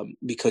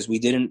because we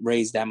didn't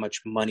raise that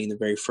much money the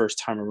very first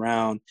time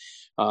around.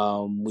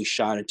 We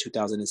shot in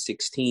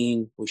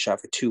 2016. We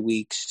shot for 2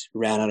 weeks,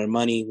 ran out of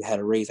money. We had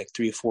to raise like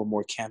 3 or 4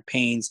 more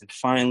campaigns. And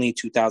finally,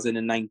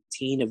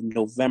 2019 of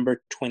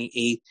November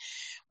 28th,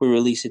 we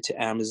released it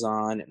to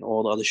Amazon and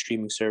all the other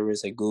streaming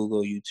servers like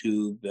Google,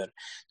 YouTube, and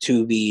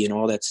Tubi, and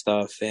all that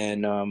stuff.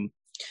 And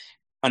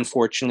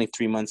unfortunately,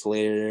 3 months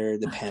later,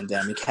 the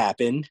pandemic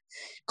happened,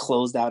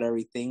 closed out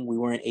everything. We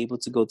weren't able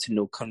to go to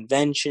no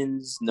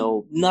conventions,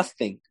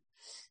 nothing.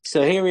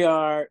 So here we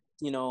are,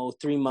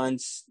 3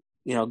 months,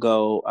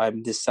 go.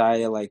 I'm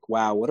decided like,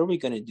 wow, what are we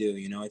going to do?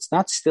 It's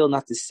still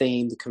not the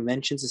same. The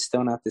conventions is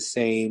still not the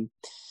same.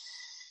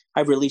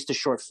 I released a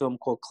short film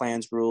called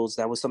Clans Rules.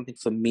 That was something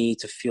for me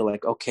to feel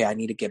like, okay, I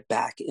need to get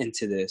back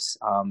into this.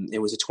 It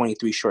was a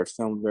 23 short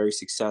film, very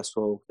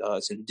successful.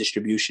 It's in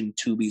distribution.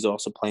 Tubi's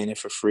also playing it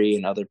for free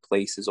and other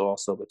places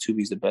also, but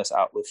Tubi's the best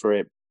outlet for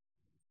it.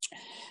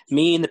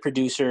 Me and the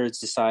producers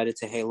decided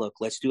to, hey,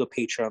 look, let's do a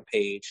Patreon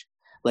page.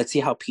 Let's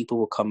see how people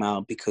will come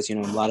out because, a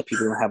lot of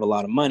people don't have a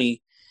lot of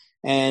money.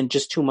 And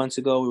just 2 months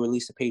ago, we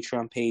released a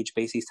Patreon page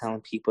basically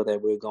telling people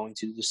that we're going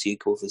to do the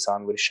sequel to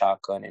Zombie with a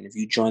Shotgun. And if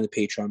you join the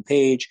Patreon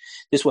page,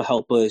 this will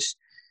help us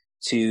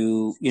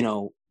to,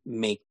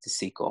 make the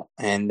sequel.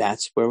 And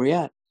that's where we're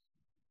at.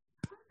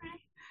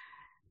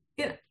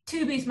 Yeah,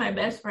 Tubi's my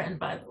best friend,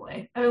 by the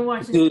way. I've been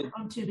watching it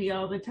on Tubi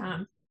all the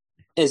time.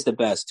 It's the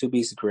best.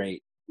 Tubi's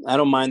great. I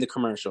don't mind the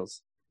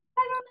commercials.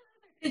 I don't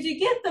know, because you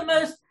get the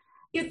most...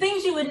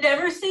 things you would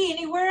never see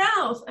anywhere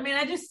else. I mean,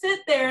 I just sit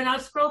there and I'll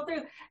scroll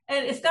through,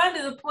 and it's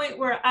gotten to the point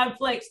where I've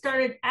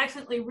started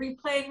accidentally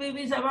replaying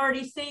movies I've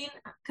already seen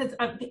because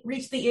I've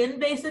reached the end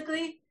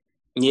basically.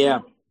 Yeah.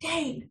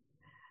 Dang.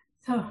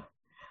 So,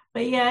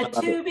 but yeah,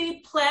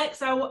 Tubi,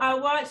 Plex. I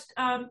watched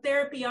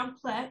Therapy on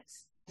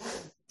Plex.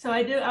 So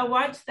I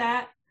watched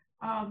that.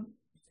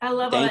 I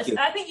love all that.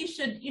 I think you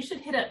should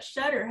hit up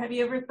Shudder. Have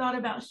you ever thought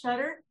about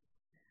Shudder?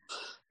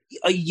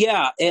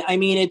 Yeah, I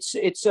mean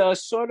it's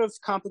sort of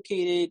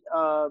complicated.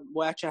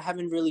 Well, actually, I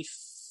haven't really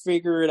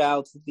figured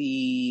out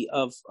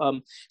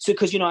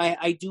because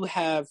I do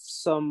have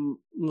some.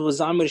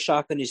 Zombie with a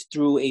Shotgun is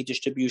through a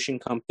distribution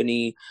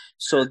company,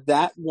 so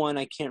that one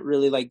I can't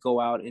really go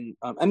out and.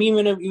 I mean,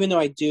 even though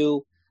I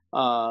do,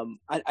 I'm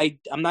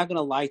not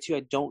gonna lie to you.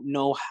 I don't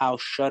know how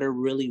Shudder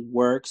really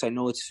works. I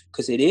know it's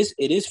because it is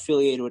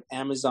affiliated with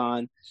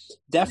Amazon.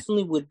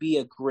 Definitely would be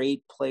a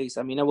great place.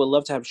 I mean, I would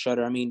love to have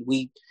Shudder. I mean,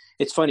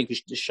 it's funny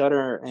because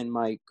Shudder and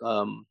my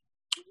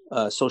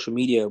social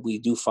media, we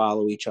do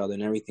follow each other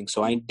and everything.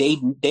 So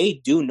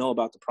they do know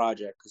about the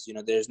project because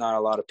there's not a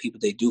lot of people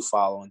they do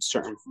follow, and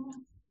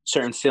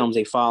certain films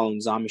they follow,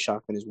 and Zombie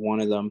Shotgun is one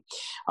of them.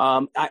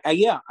 I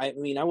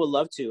mean, I would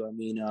love to. I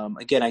mean,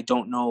 again, I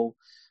don't know,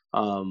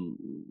 how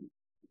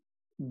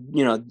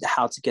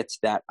to get to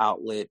that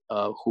outlet.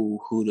 Who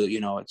to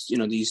it's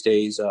these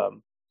days.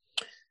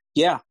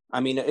 Yeah,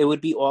 I mean, it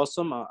would be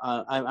awesome.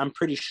 I'm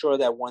pretty sure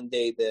that one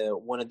day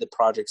one of the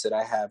projects that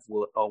I have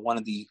one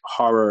of the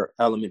horror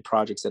element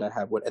projects that I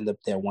have would end up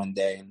there one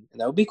day, and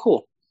that would be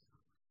cool.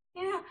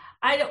 Yeah,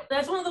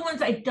 that's one of the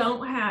ones I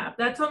don't have.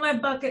 That's on my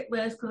bucket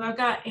list because I've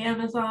got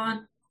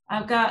Amazon,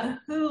 I've got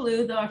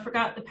Hulu, though I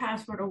forgot the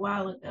password a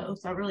while ago,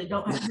 so I really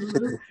don't have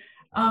Hulu,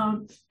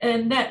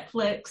 and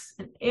Netflix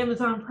and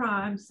Amazon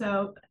Prime.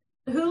 So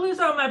Hulu's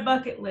on my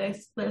bucket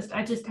list.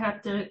 I just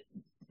have to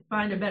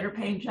find a better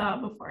paying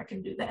job before I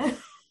can do that.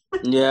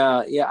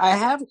 Yeah, I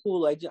have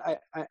Hulu.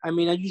 I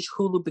mean, I use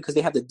Hulu because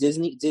they have the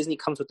Disney. Disney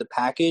comes with the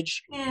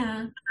package.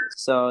 Yeah.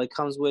 So it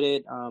comes with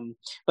it.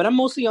 But I'm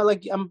mostly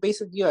I'm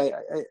basically I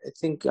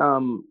think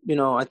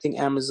I think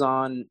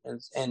Amazon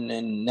and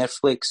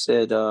Netflix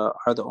are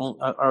the only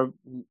are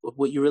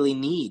what you really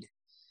need.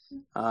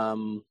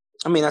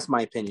 I mean, that's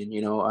my opinion.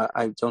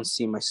 I don't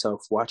see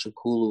myself watching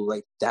Hulu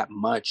like that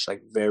much,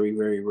 like very,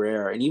 very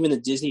rare. And even the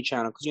Disney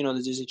Channel, because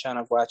the Disney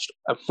Channel, I've watched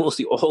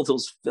mostly all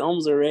those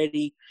films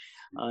already.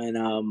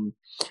 And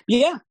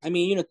yeah, I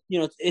mean,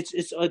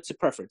 it's a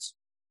preference.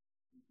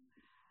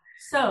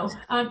 So,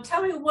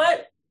 tell me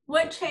what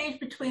changed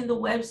between the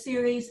web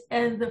series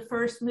and the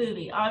first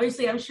movie?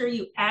 Obviously, I'm sure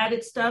you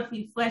added stuff,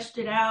 you fleshed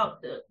it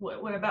out.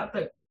 What about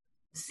the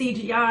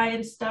CGI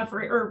and stuff,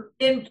 we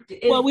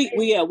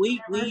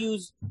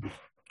use,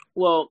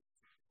 well,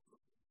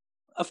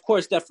 of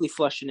course, definitely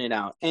flushing it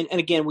out, and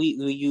again we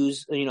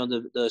use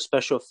the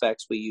special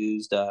effects we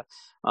used.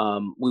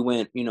 We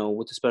went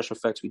with the special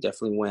effects, we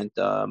definitely went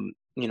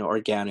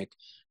organic.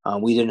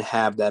 We didn't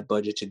have that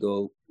budget to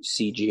go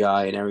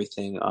CGI and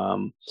everything.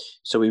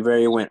 So we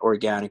very went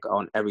organic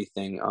on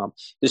everything.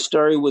 The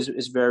story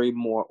is very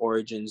more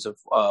origins of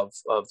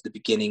the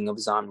beginning of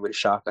Zombie with a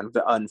Shotgun.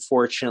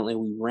 Unfortunately,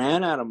 we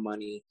ran out of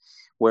money.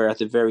 Where at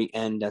the very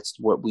end, that's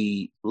what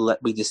we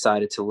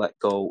decided to let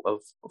go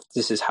of.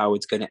 This is how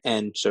it's going to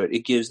end. So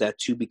it gives that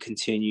to be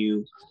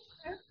continue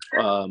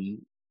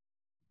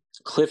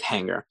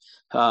cliffhanger.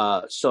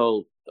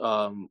 So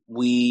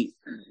we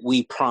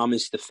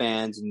promised the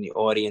fans and the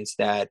audience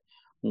that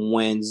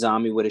when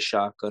Zombie with a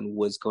Shotgun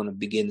was going to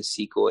begin the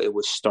sequel, it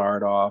would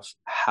start off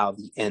how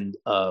the end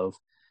of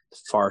the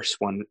first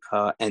one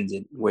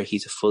ended, where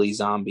he's a fully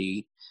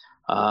zombie,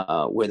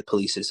 where the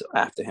police is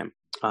after him.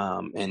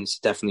 And it's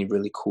definitely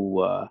really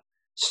cool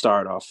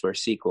start off for a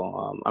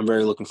sequel. I'm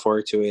very looking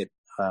forward to it.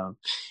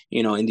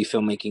 Indie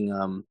filmmaking,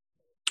 a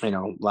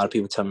lot of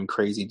people tell me I'm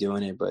crazy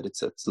doing it, but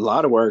it's a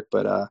lot of work,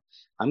 but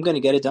I'm going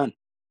to get it done.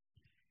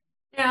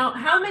 Now,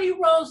 how many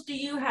roles do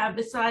you have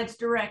besides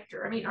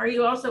director? I mean, are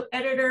you also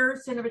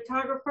editor,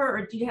 cinematographer,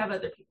 or do you have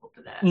other people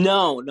for that?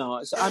 No.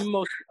 So I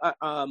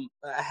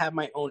have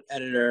my own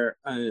editor.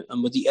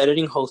 But the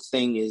editing whole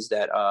thing is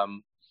that,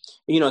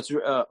 it's,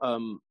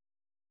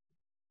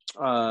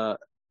 I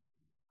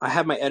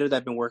have my editor that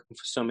I've been working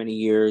for so many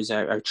years.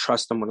 I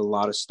trust them with a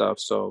lot of stuff.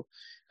 So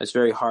it's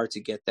very hard to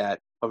get a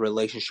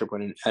relationship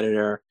with an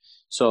editor.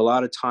 So a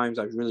lot of times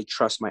I really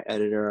trust my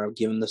editor. I'll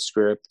give him the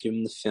script, give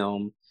him the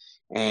film.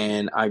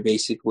 And I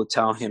basically would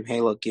tell him,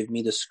 hey, look, give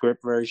me the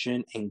script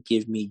version and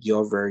give me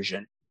your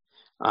version.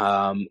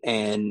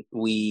 And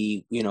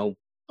we,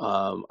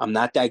 I'm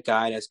not that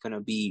guy that's going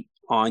to be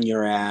on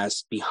your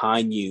ass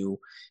behind you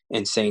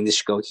and saying this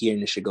should go here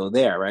and this should go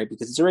there, right?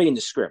 Because it's already in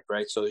the script,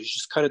 right? So you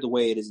just cut it the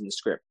way it is in the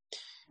script.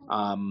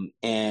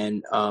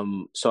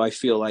 So I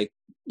feel like,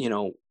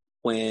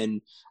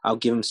 when I'll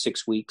give him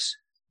 6 weeks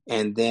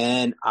and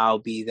then I'll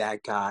be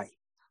that guy.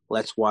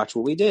 Let's watch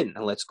what we did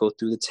and let's go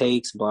through the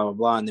takes, blah, blah,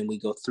 blah. And then we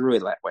go through it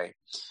that way.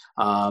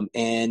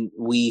 And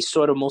we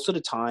sort of most of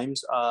the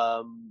times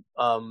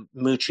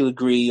mutually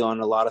agree on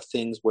a lot of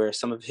things where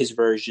some of his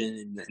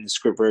version and the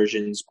script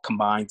versions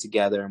combine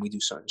together and we do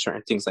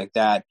certain things like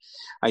that.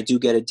 I do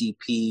get a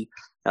DP,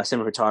 a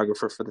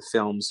cinematographer for the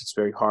films. It's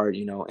very hard,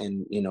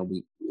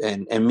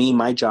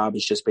 my job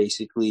is just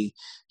basically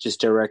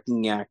just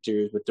directing the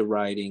actors with the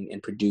writing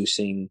and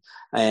producing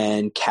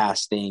and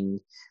casting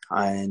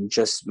and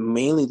just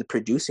mainly the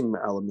producing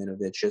element of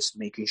it, just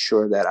making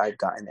sure that I've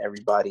gotten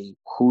everybody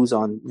who's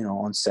on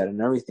set and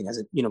everything. As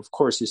of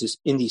course, this is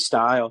indie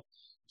style,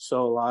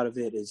 so a lot of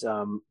it is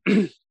I'm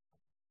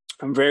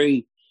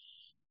very,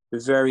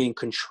 very in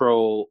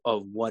control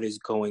of what is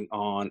going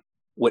on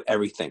with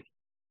everything,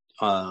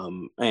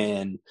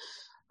 and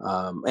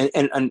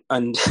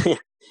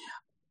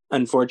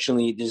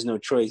unfortunately, there's no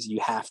choice. You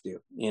have to,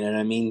 you know what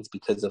I mean,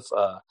 because of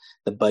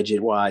the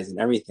budget wise and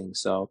everything.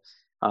 So.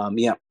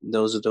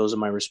 Those are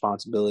my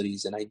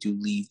responsibilities, and I do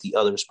leave the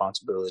other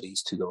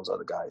responsibilities to those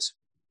other guys.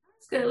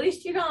 That's good. At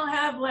least you don't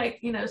have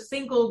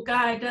single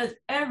guy does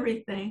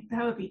everything.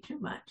 That would be too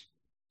much.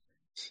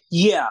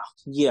 Yeah.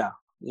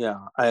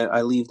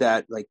 I leave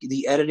that, like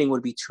the editing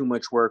would be too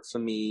much work for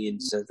me.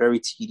 It's very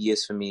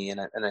tedious for me,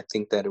 and I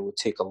think that it would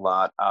take a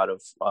lot out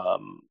of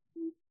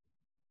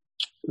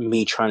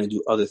me trying to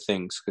do other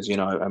things because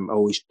I'm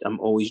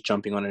always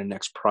jumping on the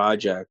next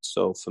project.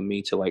 So for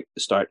me to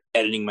start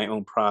editing my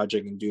own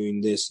project and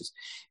doing this,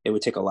 it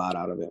would take a lot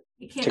out of it.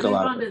 You can't move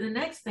on to the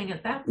next thing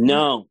at that point.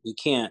 No, you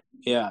can't.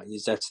 Yeah,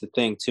 that's the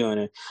thing too.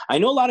 And I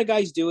know a lot of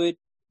guys do it.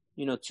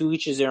 To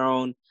each is their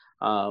own.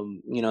 I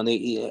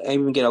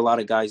even get a lot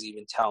of guys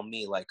even tell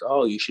me like,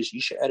 "Oh, you should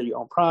edit your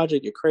own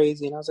project. You're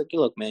crazy." And I was like,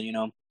 "Look, man,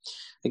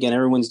 again,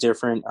 everyone's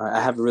different.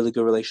 I have a really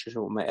good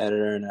relationship with my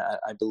editor, and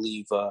I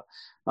believe,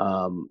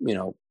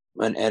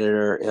 an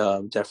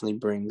editor definitely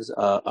brings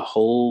a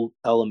whole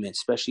element,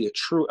 especially a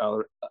true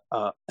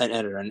an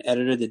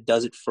editor that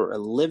does it for a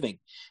living,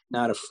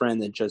 not a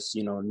friend that just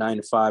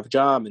 9-to-5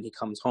 job and he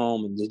comes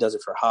home and he does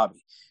it for a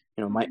hobby.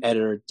 My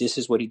editor, this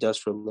is what he does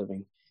for a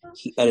living.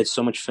 He edits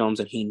so much films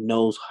that he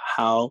knows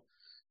how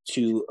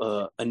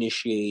to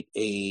initiate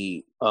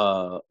a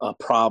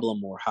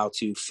problem or how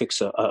to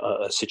fix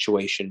a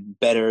situation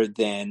better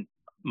than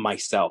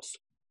myself.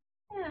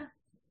 Yeah,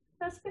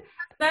 that's good.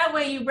 That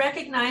way you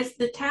recognize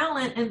the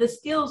talent and the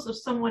skills of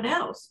someone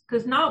else,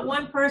 because not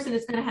one person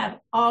is going to have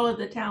all of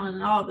the talent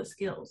and all the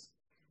skills.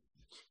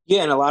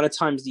 Yeah, and a lot of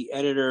times the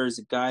editor is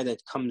a guy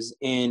that comes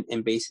in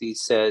and basically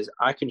says,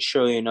 I can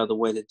show you another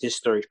way that this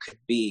story could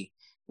be.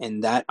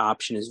 And that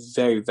option is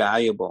very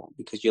valuable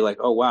because you're like,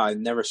 oh, wow, I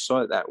never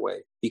saw it that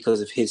way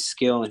because of his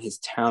skill and his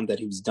talent that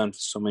he's done for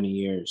so many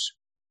years.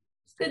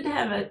 It's good to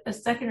have a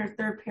second or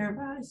third pair of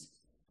eyes.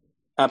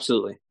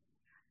 Absolutely.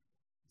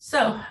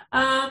 So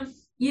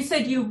you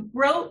said you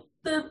wrote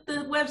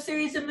the web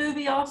series and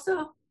movie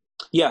also?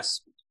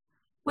 Yes.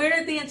 Where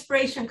did the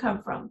inspiration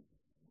come from?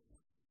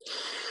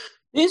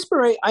 The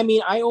inspiration,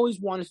 I always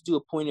wanted to do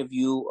a point of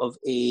view of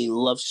a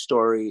love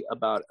story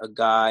about a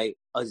guy,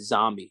 a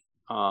zombie.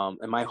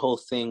 And my whole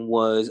thing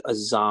was a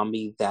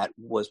zombie that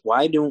was,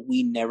 why don't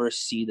we never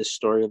see the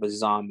story of a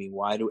zombie?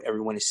 Why do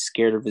everyone is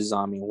scared of a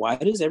zombie? Why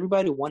does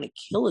everybody want to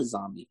kill a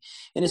zombie?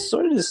 And it's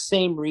sort of the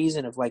same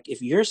reason of like,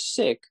 if you're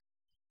sick,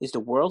 is the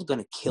world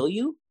going to kill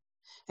you?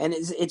 And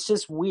it's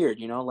just weird,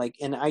 like,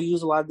 and I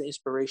use a lot of the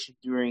inspiration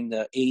during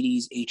the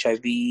 80s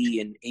HIV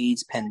and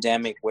AIDS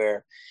pandemic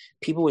where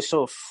people were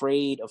so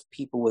afraid of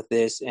people with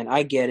this. And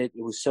I get it.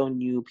 It was so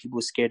new. People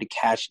were scared to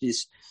catch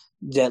this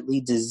deadly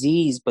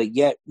disease, but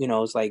yet,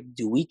 it's like,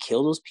 do we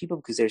kill those people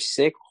because they're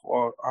sick,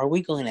 or are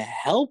we going to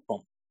help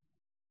them?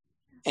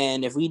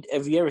 And if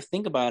you ever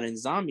think about it, in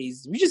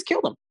zombies, we just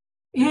kill them.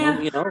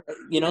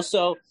 Yeah.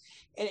 So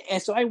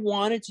and so I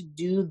wanted to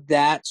do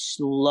that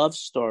love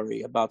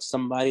story about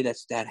somebody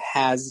that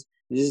has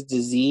this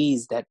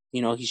disease that,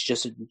 he's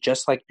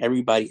just like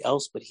everybody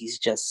else, but he's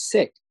just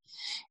sick.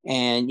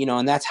 And,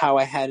 and that's how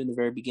I had in the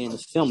very beginning of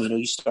the film.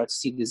 You start to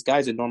see this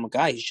guy's a normal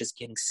guy. He's just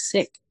getting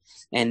sick.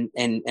 And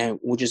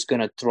we're just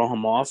going to throw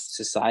him off.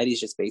 Society is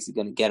just basically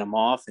going to get him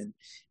off and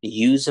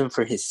use him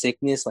for his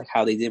sickness, like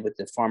how they did with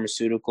the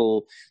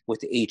pharmaceutical, with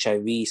the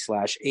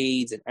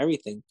HIV/AIDS and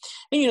everything.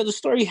 And, the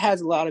story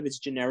has a lot of its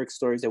generic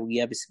stories that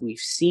we've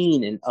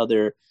seen in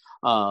other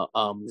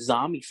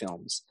zombie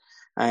films.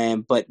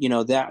 But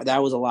that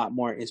was a lot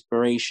more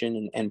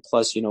inspiration, and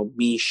plus,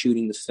 me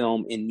shooting the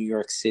film in New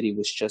York City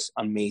was just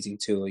amazing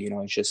too.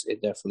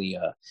 It definitely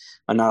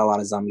not a lot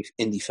of zombie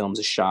indie films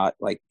are shot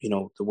like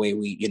the way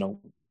we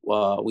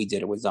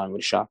did it with Zombie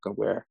with a Shotgun,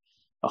 where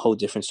a whole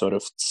different sort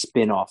of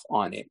spin-off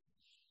on it.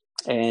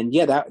 And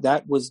yeah,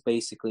 that was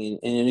basically,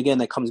 and again,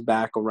 that comes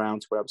back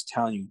around to what I was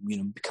telling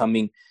you,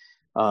 becoming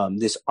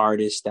this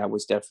artist. That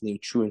was definitely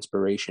true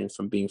inspiration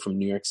from being from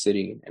New York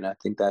City, and I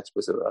think that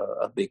was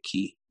a big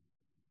key.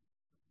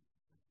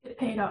 It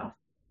paid off.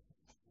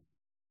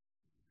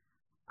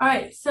 All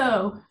right,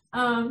 so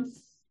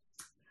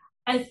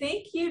I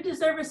think you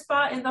deserve a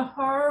spot in the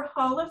Horror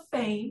Hall of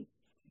Fame.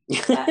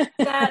 That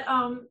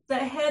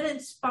head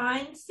and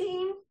spine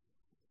scene,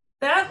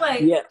 that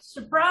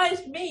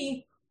surprised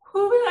me.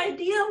 Whose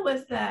idea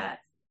was that?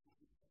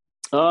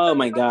 Oh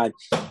my God.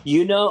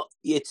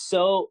 It's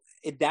so,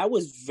 that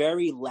was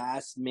very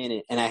last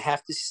minute. And I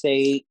have to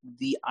say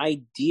the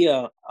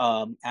idea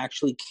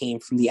actually came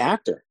from the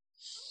actor.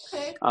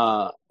 Okay.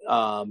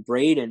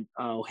 Braden,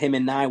 him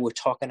and I were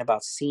talking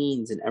about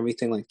scenes and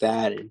everything like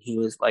that. And he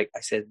was like, I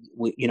said,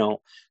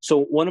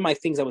 so one of my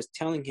things I was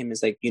telling him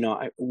is like,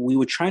 we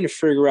were trying to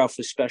figure out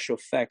for special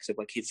effects of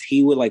like, if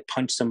he would like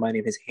punch somebody,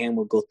 if his hand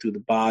would go through the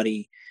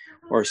body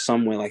or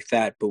somewhere like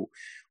that. But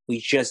we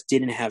just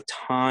didn't have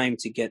time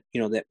to get,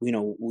 then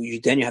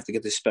you have to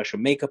get the special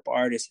makeup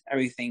artist and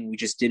everything. We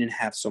just didn't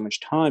have so much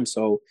time.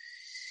 So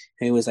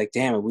he was like,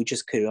 damn it, we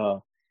just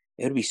could,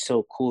 it would be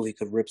so cool if he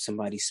could rip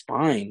somebody's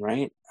spine,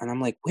 right? And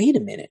I'm like, wait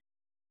a minute.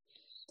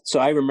 So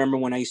I remember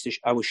when I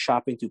was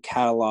shopping through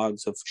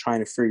catalogs of trying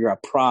to figure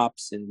out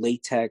props and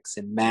latex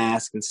and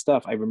masks and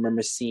stuff. I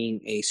remember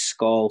seeing a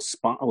skull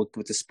spine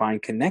with the spine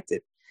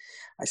connected.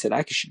 I said,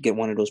 I should get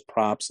one of those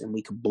props and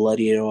we could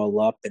bloody it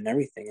all up and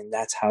everything. And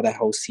that's how that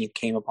whole scene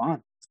came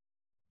upon.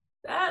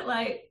 That,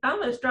 I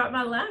almost dropped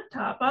my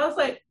laptop. I was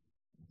like,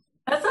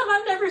 that's something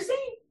I've never seen.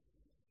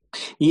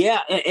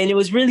 Yeah, and it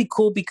was really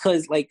cool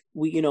because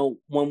we,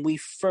 when we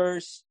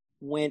first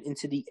went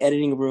into the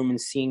editing room and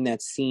seeing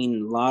that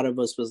scene, a lot of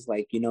us was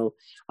like,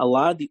 a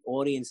lot of the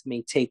audience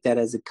may take that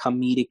as a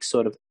comedic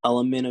sort of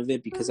element of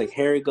it because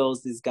here it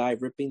goes, this guy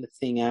ripping the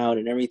thing out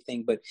and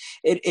everything. But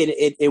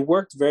it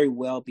worked very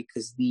well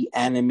because the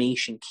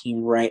animation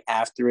came right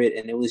after it,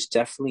 and it was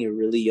definitely a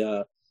really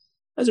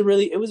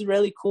it was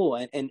really cool.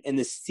 And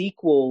the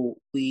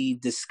sequel, we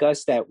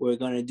discussed that we're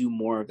going to do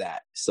more of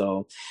that.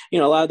 So, a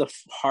lot of the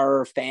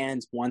horror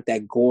fans want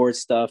that gore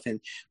stuff,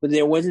 but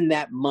there wasn't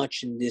that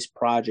much in this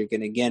project.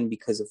 And again,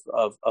 because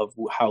of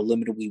how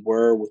limited we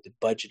were with the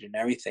budget and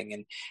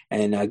everything.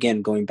 And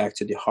again, going back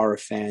to the horror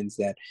fans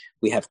that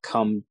we have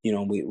come,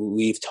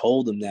 we've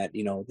told them that,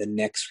 the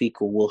next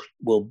sequel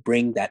will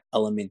bring that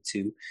element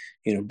to,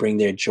 bring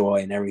their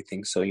joy and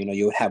everything. So,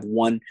 you would have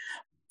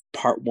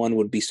part one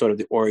would be sort of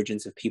the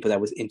origins of people that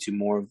was into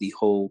more of the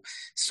whole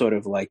sort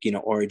of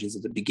origins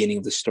of the beginning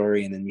of the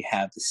story. And then you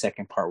have the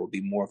second part will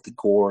be more of the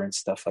gore and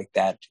stuff like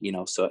that,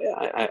 so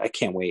I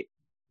can't wait.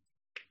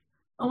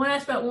 I want to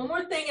ask about one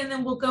more thing and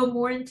then we'll go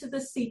more into the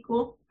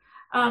sequel.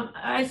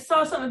 I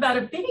saw something about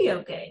a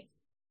video game.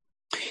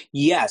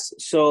 Yes.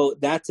 So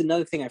that's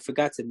another thing I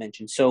forgot to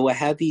mention. So I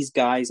had these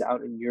guys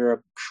out in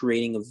Europe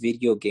creating a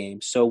video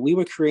game. So we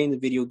were creating the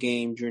video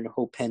game during the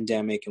whole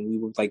pandemic and we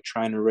were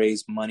trying to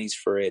raise monies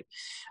for it.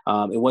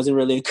 It wasn't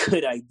really a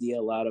good idea.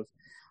 A lot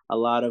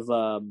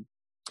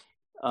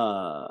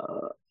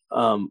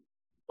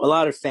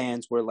of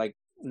fans were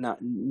not,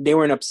 they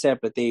weren't upset,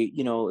 but they,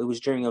 it was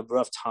during a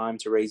rough time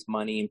to raise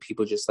money, and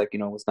people just like, it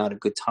was not a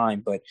good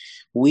time. But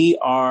we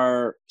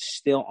are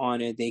still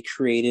on it. They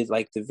created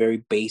like the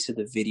very base of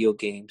the video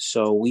game,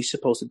 so we're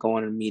supposed to go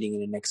on a meeting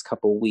in the next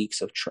couple of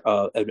weeks of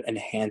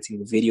enhancing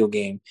the video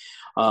game.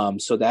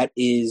 So that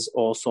is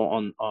also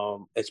on.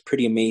 It's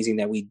pretty amazing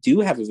that we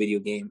do have a video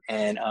game,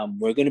 and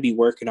we're going to be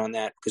working on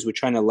that because we're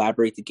trying to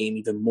elaborate the game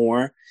even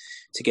more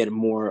to get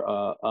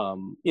more,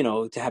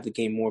 to have the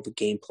game more of a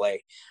gameplay.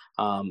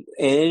 And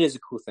it is a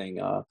cool thing.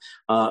 And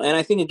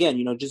I think,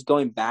 again, just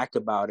going back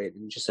about it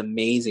and just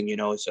amazing,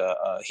 it's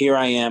here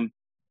I am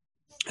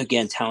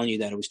again, telling you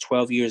that it was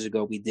 12 years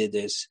ago we did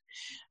this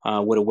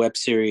with a web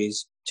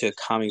series to a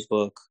comic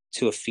book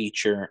to a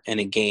feature and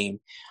a game.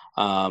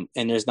 And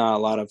there's not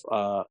a lot of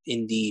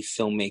indie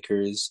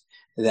filmmakers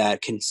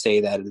that can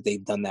say that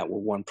they've done that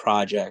with one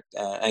project.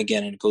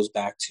 Again, it goes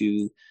back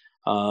to,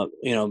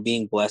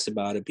 being blessed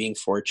about it, being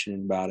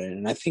fortunate about it.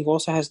 And I think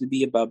also has to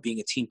be about being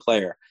a team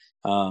player.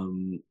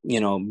 Being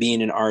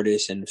an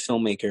artist and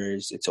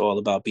filmmakers, it's all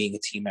about being a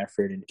team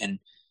effort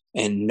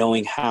and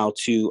knowing how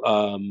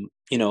to,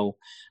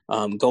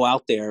 go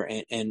out there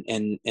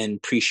and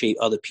appreciate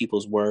other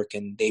people's work,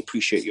 and they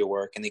appreciate your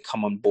work and they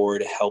come on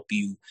board to help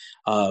you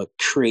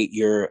create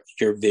your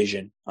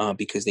vision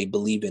because they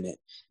believe in it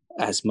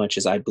as much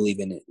as I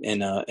believe in it.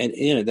 And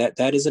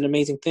that is an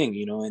amazing thing,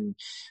 and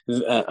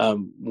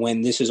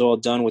when this is all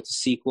done with the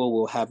sequel,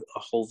 we'll have a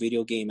whole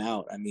video game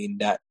out. I mean,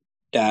 that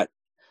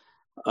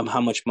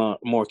how much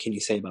more can you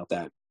say about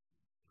that?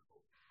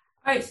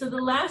 All right, so the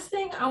last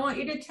thing I want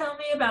you to tell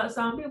me about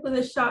Zombie with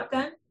a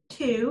Shotgun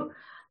 2.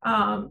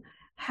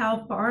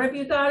 How far have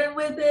you gotten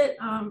with it?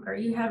 Are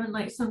you having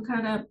like some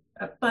kind of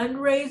a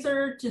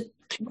fundraiser? Just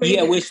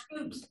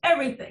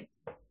everything.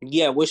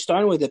 Yeah, we're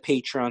starting with the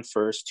Patreon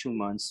first 2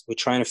 months. We're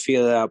trying to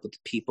feel it out with the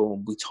people.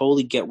 We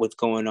totally get what's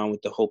going on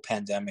with the whole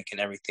pandemic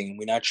and everything.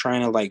 We're not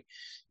trying to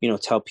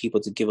tell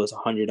people to give us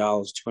 $100,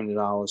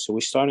 $200. So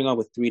we're starting off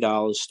with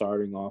 $3,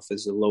 starting off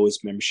as the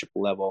lowest membership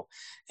level.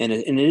 And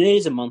it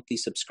is a monthly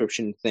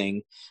subscription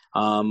thing.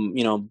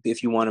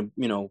 If you want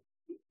to,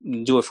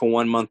 do it for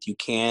 1 month, you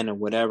can, or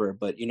whatever.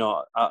 But,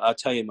 I'll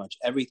tell you much,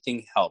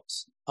 everything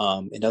helps.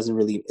 It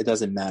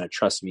doesn't matter.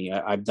 Trust me.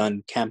 I've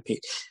done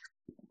campaigns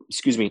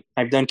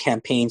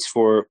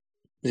for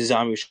the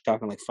Zombie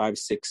Shotgun, like 5,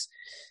 6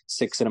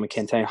 of them. I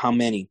can't tell you how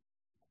many.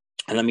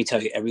 And let me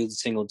tell you, every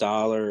single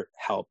dollar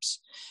helps.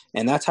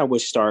 And that's how we're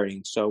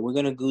starting. So we're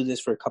going to do this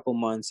for a couple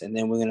months, and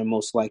then we're going to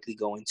most likely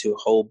go into a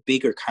whole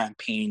bigger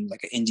campaign,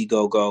 like an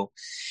Indiegogo.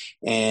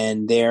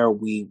 And there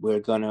we're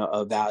going to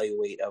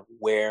evaluate of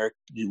where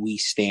do we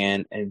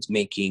stand and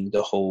making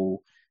the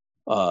whole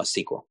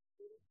sequel.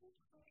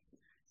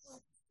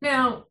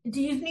 Now,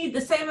 do you need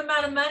the same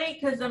amount of money?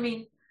 Because, I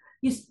mean,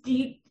 is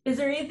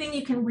there anything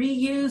you can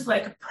reuse,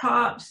 like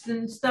props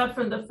and stuff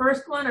from the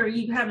first one, or are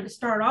you having to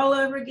start all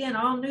over again,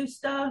 all new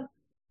stuff?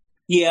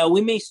 Yeah, we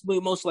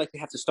most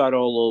likely have to start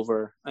all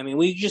over. I mean,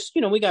 we just,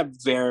 we got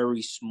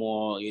very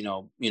small,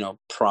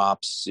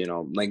 props,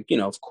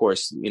 of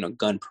course,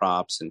 gun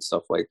props and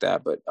stuff like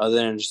that. But other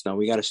than just,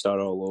 we got to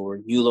start all over.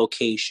 New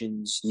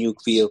locations, new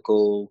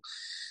vehicle,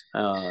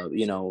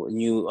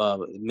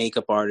 new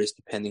makeup artists,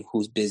 depending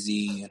who's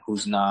busy and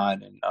who's not.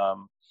 And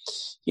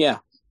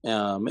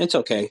it's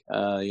okay.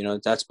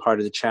 That's part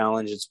of the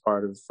challenge. It's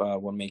part of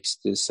what makes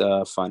this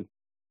fun.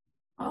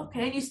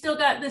 Okay, and you still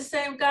got the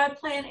same guy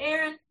playing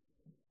Aaron?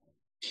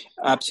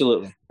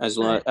 Absolutely. As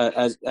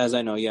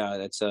I know, yeah,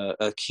 that's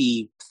a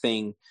key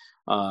thing.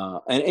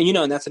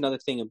 And that's another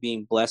thing of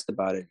being blessed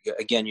about it.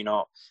 Again,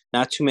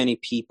 not too many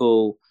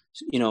people,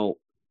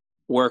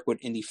 work with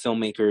indie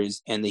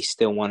filmmakers and they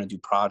still want to do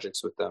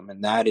projects with them.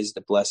 And that is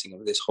the blessing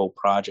of this whole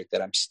project,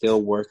 that I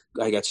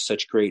got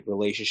such great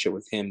relationship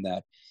with him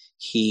that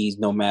he's,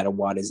 no matter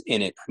what is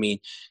in it. I mean,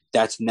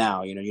 that's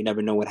now, you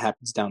never know what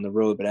happens down the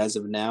road, but as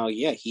of now,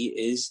 yeah, he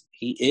is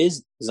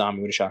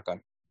Zombie with a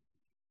Shotgun.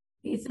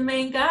 He's the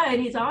main guy,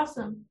 and he's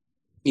awesome.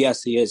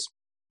 Yes, he is.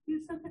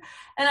 And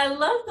I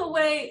love the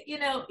way,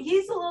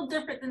 he's a little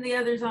different than the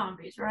other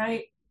zombies,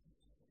 right?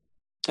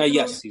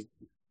 Yes, he's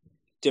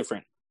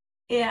different.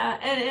 Yeah,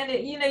 and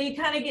you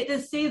kind of get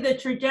to see the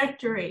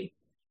trajectory.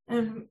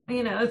 And,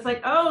 it's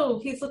like, oh,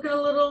 he's looking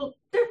a little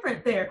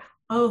different there.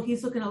 Oh,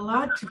 he's looking a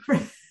lot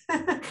different.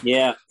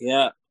 Yeah.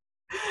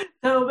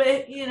 So,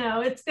 but,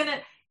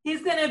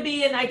 he's going to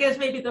be in, I guess,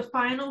 maybe the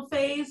final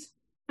phase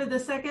for the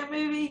second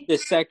movie? The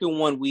second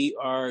one, we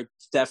are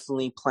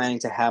definitely planning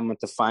to have him at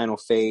the final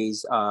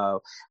phase.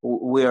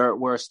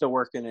 We're still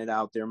working it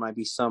out. There might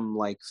be some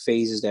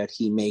phases that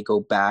he may go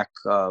back,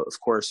 of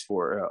course,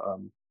 for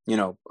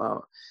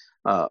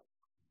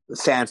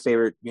fan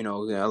favorite.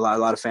 A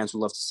lot of fans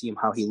would love to see him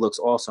how he looks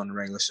also on the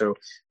regular. So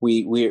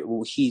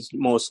he's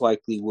most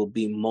likely will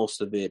be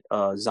most of it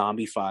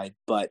zombified,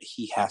 but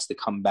he has to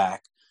come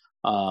back.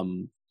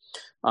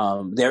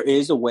 There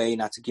is a way,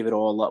 not to give it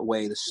all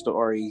away, the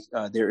story,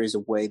 there is a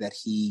way that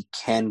he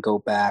can go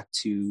back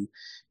to,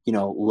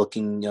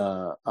 looking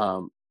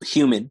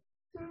human,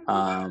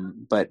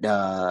 But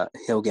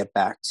he'll get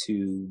back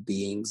to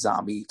being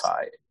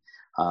zombified.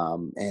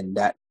 And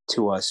that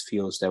to us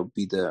feels that would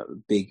be the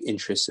big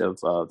interest of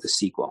the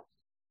sequel.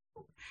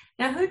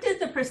 Now, who did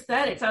the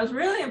prosthetics? I was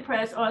really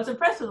impressed. Oh, I was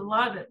impressed with a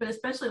lot of it, but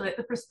especially like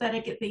the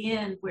prosthetic at the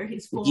end where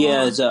he's full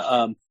on. It's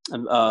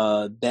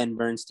Ben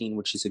Bernstein,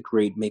 which is a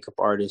great makeup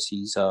artist.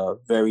 He's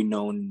very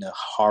known in the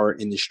horror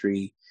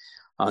industry.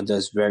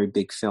 Does very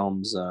big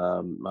films.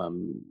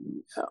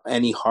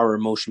 Any horror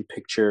motion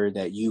picture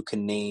that you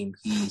can name,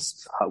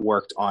 he's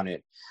worked on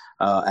it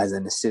as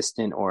an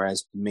assistant or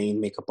as the main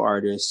makeup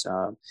artist.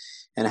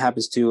 And it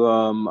happens to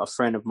a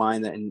friend of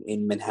mine that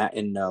in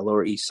Manhattan,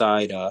 Lower East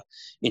Side,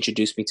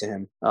 introduced me to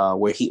him,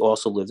 where he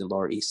also lived in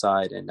Lower East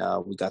Side, and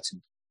we got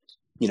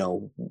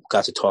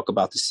to talk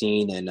about the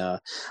scene. And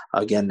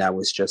again, that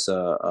was just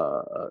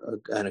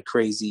a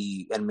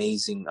crazy,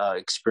 amazing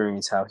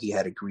experience how he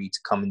had agreed to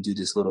come and do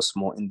this little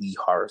small indie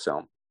horror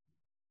film.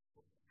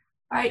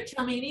 All right,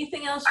 tell me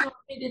anything else you want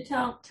me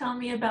to tell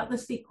me about the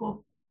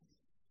sequel.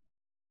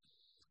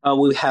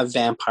 We have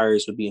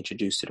vampires would be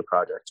introduced to the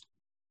project.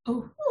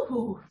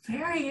 Oh,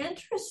 very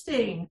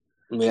interesting.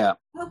 Yeah.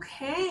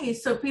 Okay,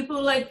 so people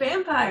who like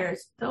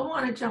vampires, they'll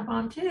want to jump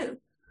on too.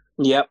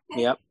 Yep,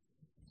 okay. Yep.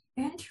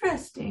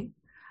 Interesting.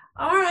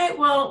 All right,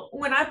 well,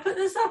 when I put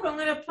this up, I'm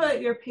going to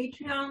put your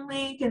Patreon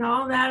link and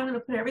all that. I'm going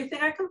to put everything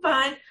I can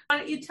find. Why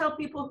don't you tell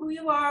people who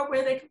you are,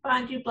 where they can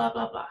find you, blah,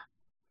 blah, blah.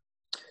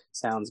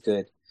 Sounds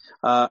good.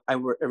 I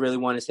really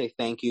want to say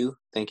thank you.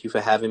 Thank you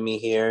for having me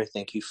here.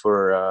 Thank you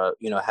for,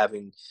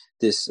 having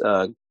this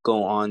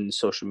go on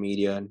social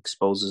media and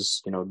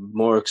exposes,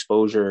 more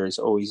exposure is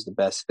always the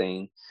best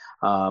thing.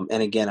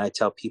 And again, I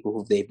tell people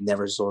who they've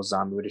never saw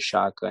Zombie with a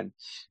Shotgun,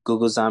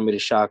 Google Zombie with a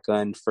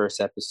Shotgun,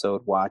 first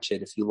episode, watch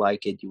it. If you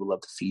like it, you will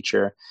love the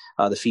feature.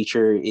 The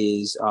feature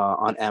is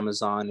on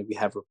Amazon. If you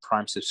have a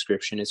Prime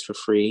subscription, it's for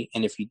free.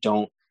 And if you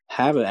don't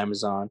have an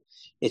Amazon,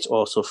 it's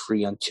also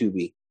free on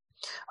Tubi.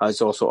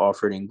 It's also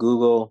offered in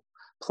Google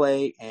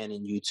Play and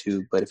in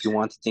YouTube. But if you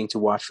want the thing to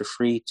watch for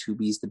free,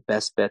 Tubi is the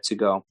best bet to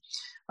go.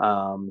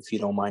 If you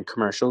don't mind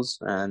commercials,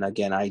 and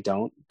again, I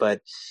don't, but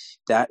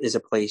that is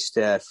a place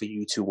for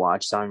you to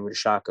watch Zombie with a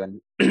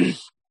Shotgun.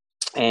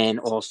 And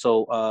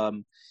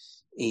also,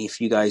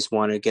 if you guys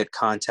want to get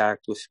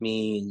contact with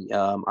me,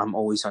 I'm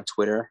always on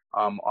Twitter.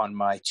 On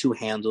my two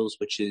handles,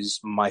 which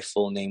is my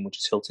full name, which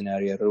is Hilton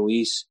Ariel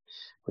Ruiz,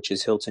 which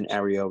is Hilton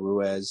Ariel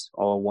Ruiz,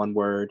 all one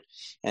word,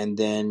 and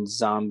then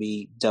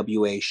Zombie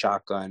WA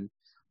Shotgun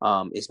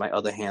is my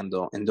other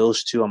handle. And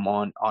those two I'm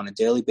on a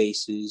daily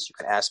basis. You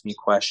can ask me a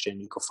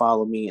question. You can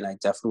follow me, and I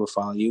definitely will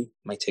follow you. It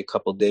might take a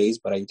couple of days,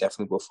 but I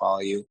definitely will follow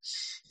you.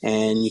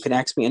 And you can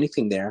ask me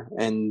anything there.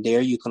 And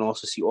there you can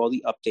also see all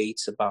the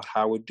updates about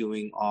how we're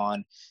doing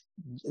on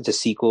the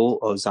sequel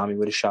of Zombie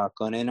with a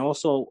Shotgun. And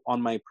also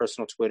on my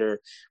personal Twitter,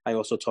 I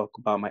also talk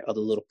about my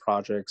other little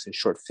projects and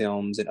short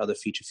films and other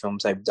feature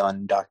films I've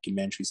done,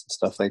 documentaries and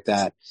stuff like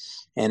that.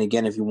 And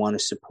again, if you want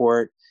to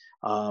support,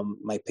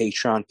 my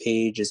Patreon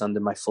page is under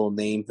my full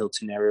name,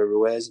 Hilton Ariel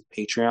Ruiz,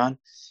 Patreon.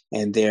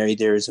 And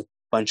there's a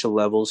bunch of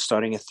levels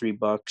starting at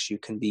 $3. You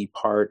can be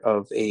part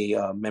of a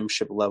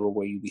membership level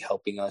where you'll be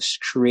helping us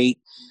create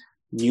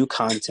new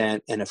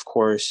content. And of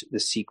course, the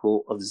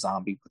sequel of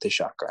Zombie with a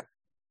Shotgun.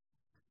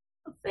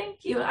 Well,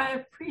 thank you. I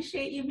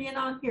appreciate you being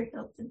on here,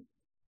 Hilton.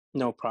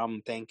 No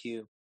problem. Thank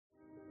you.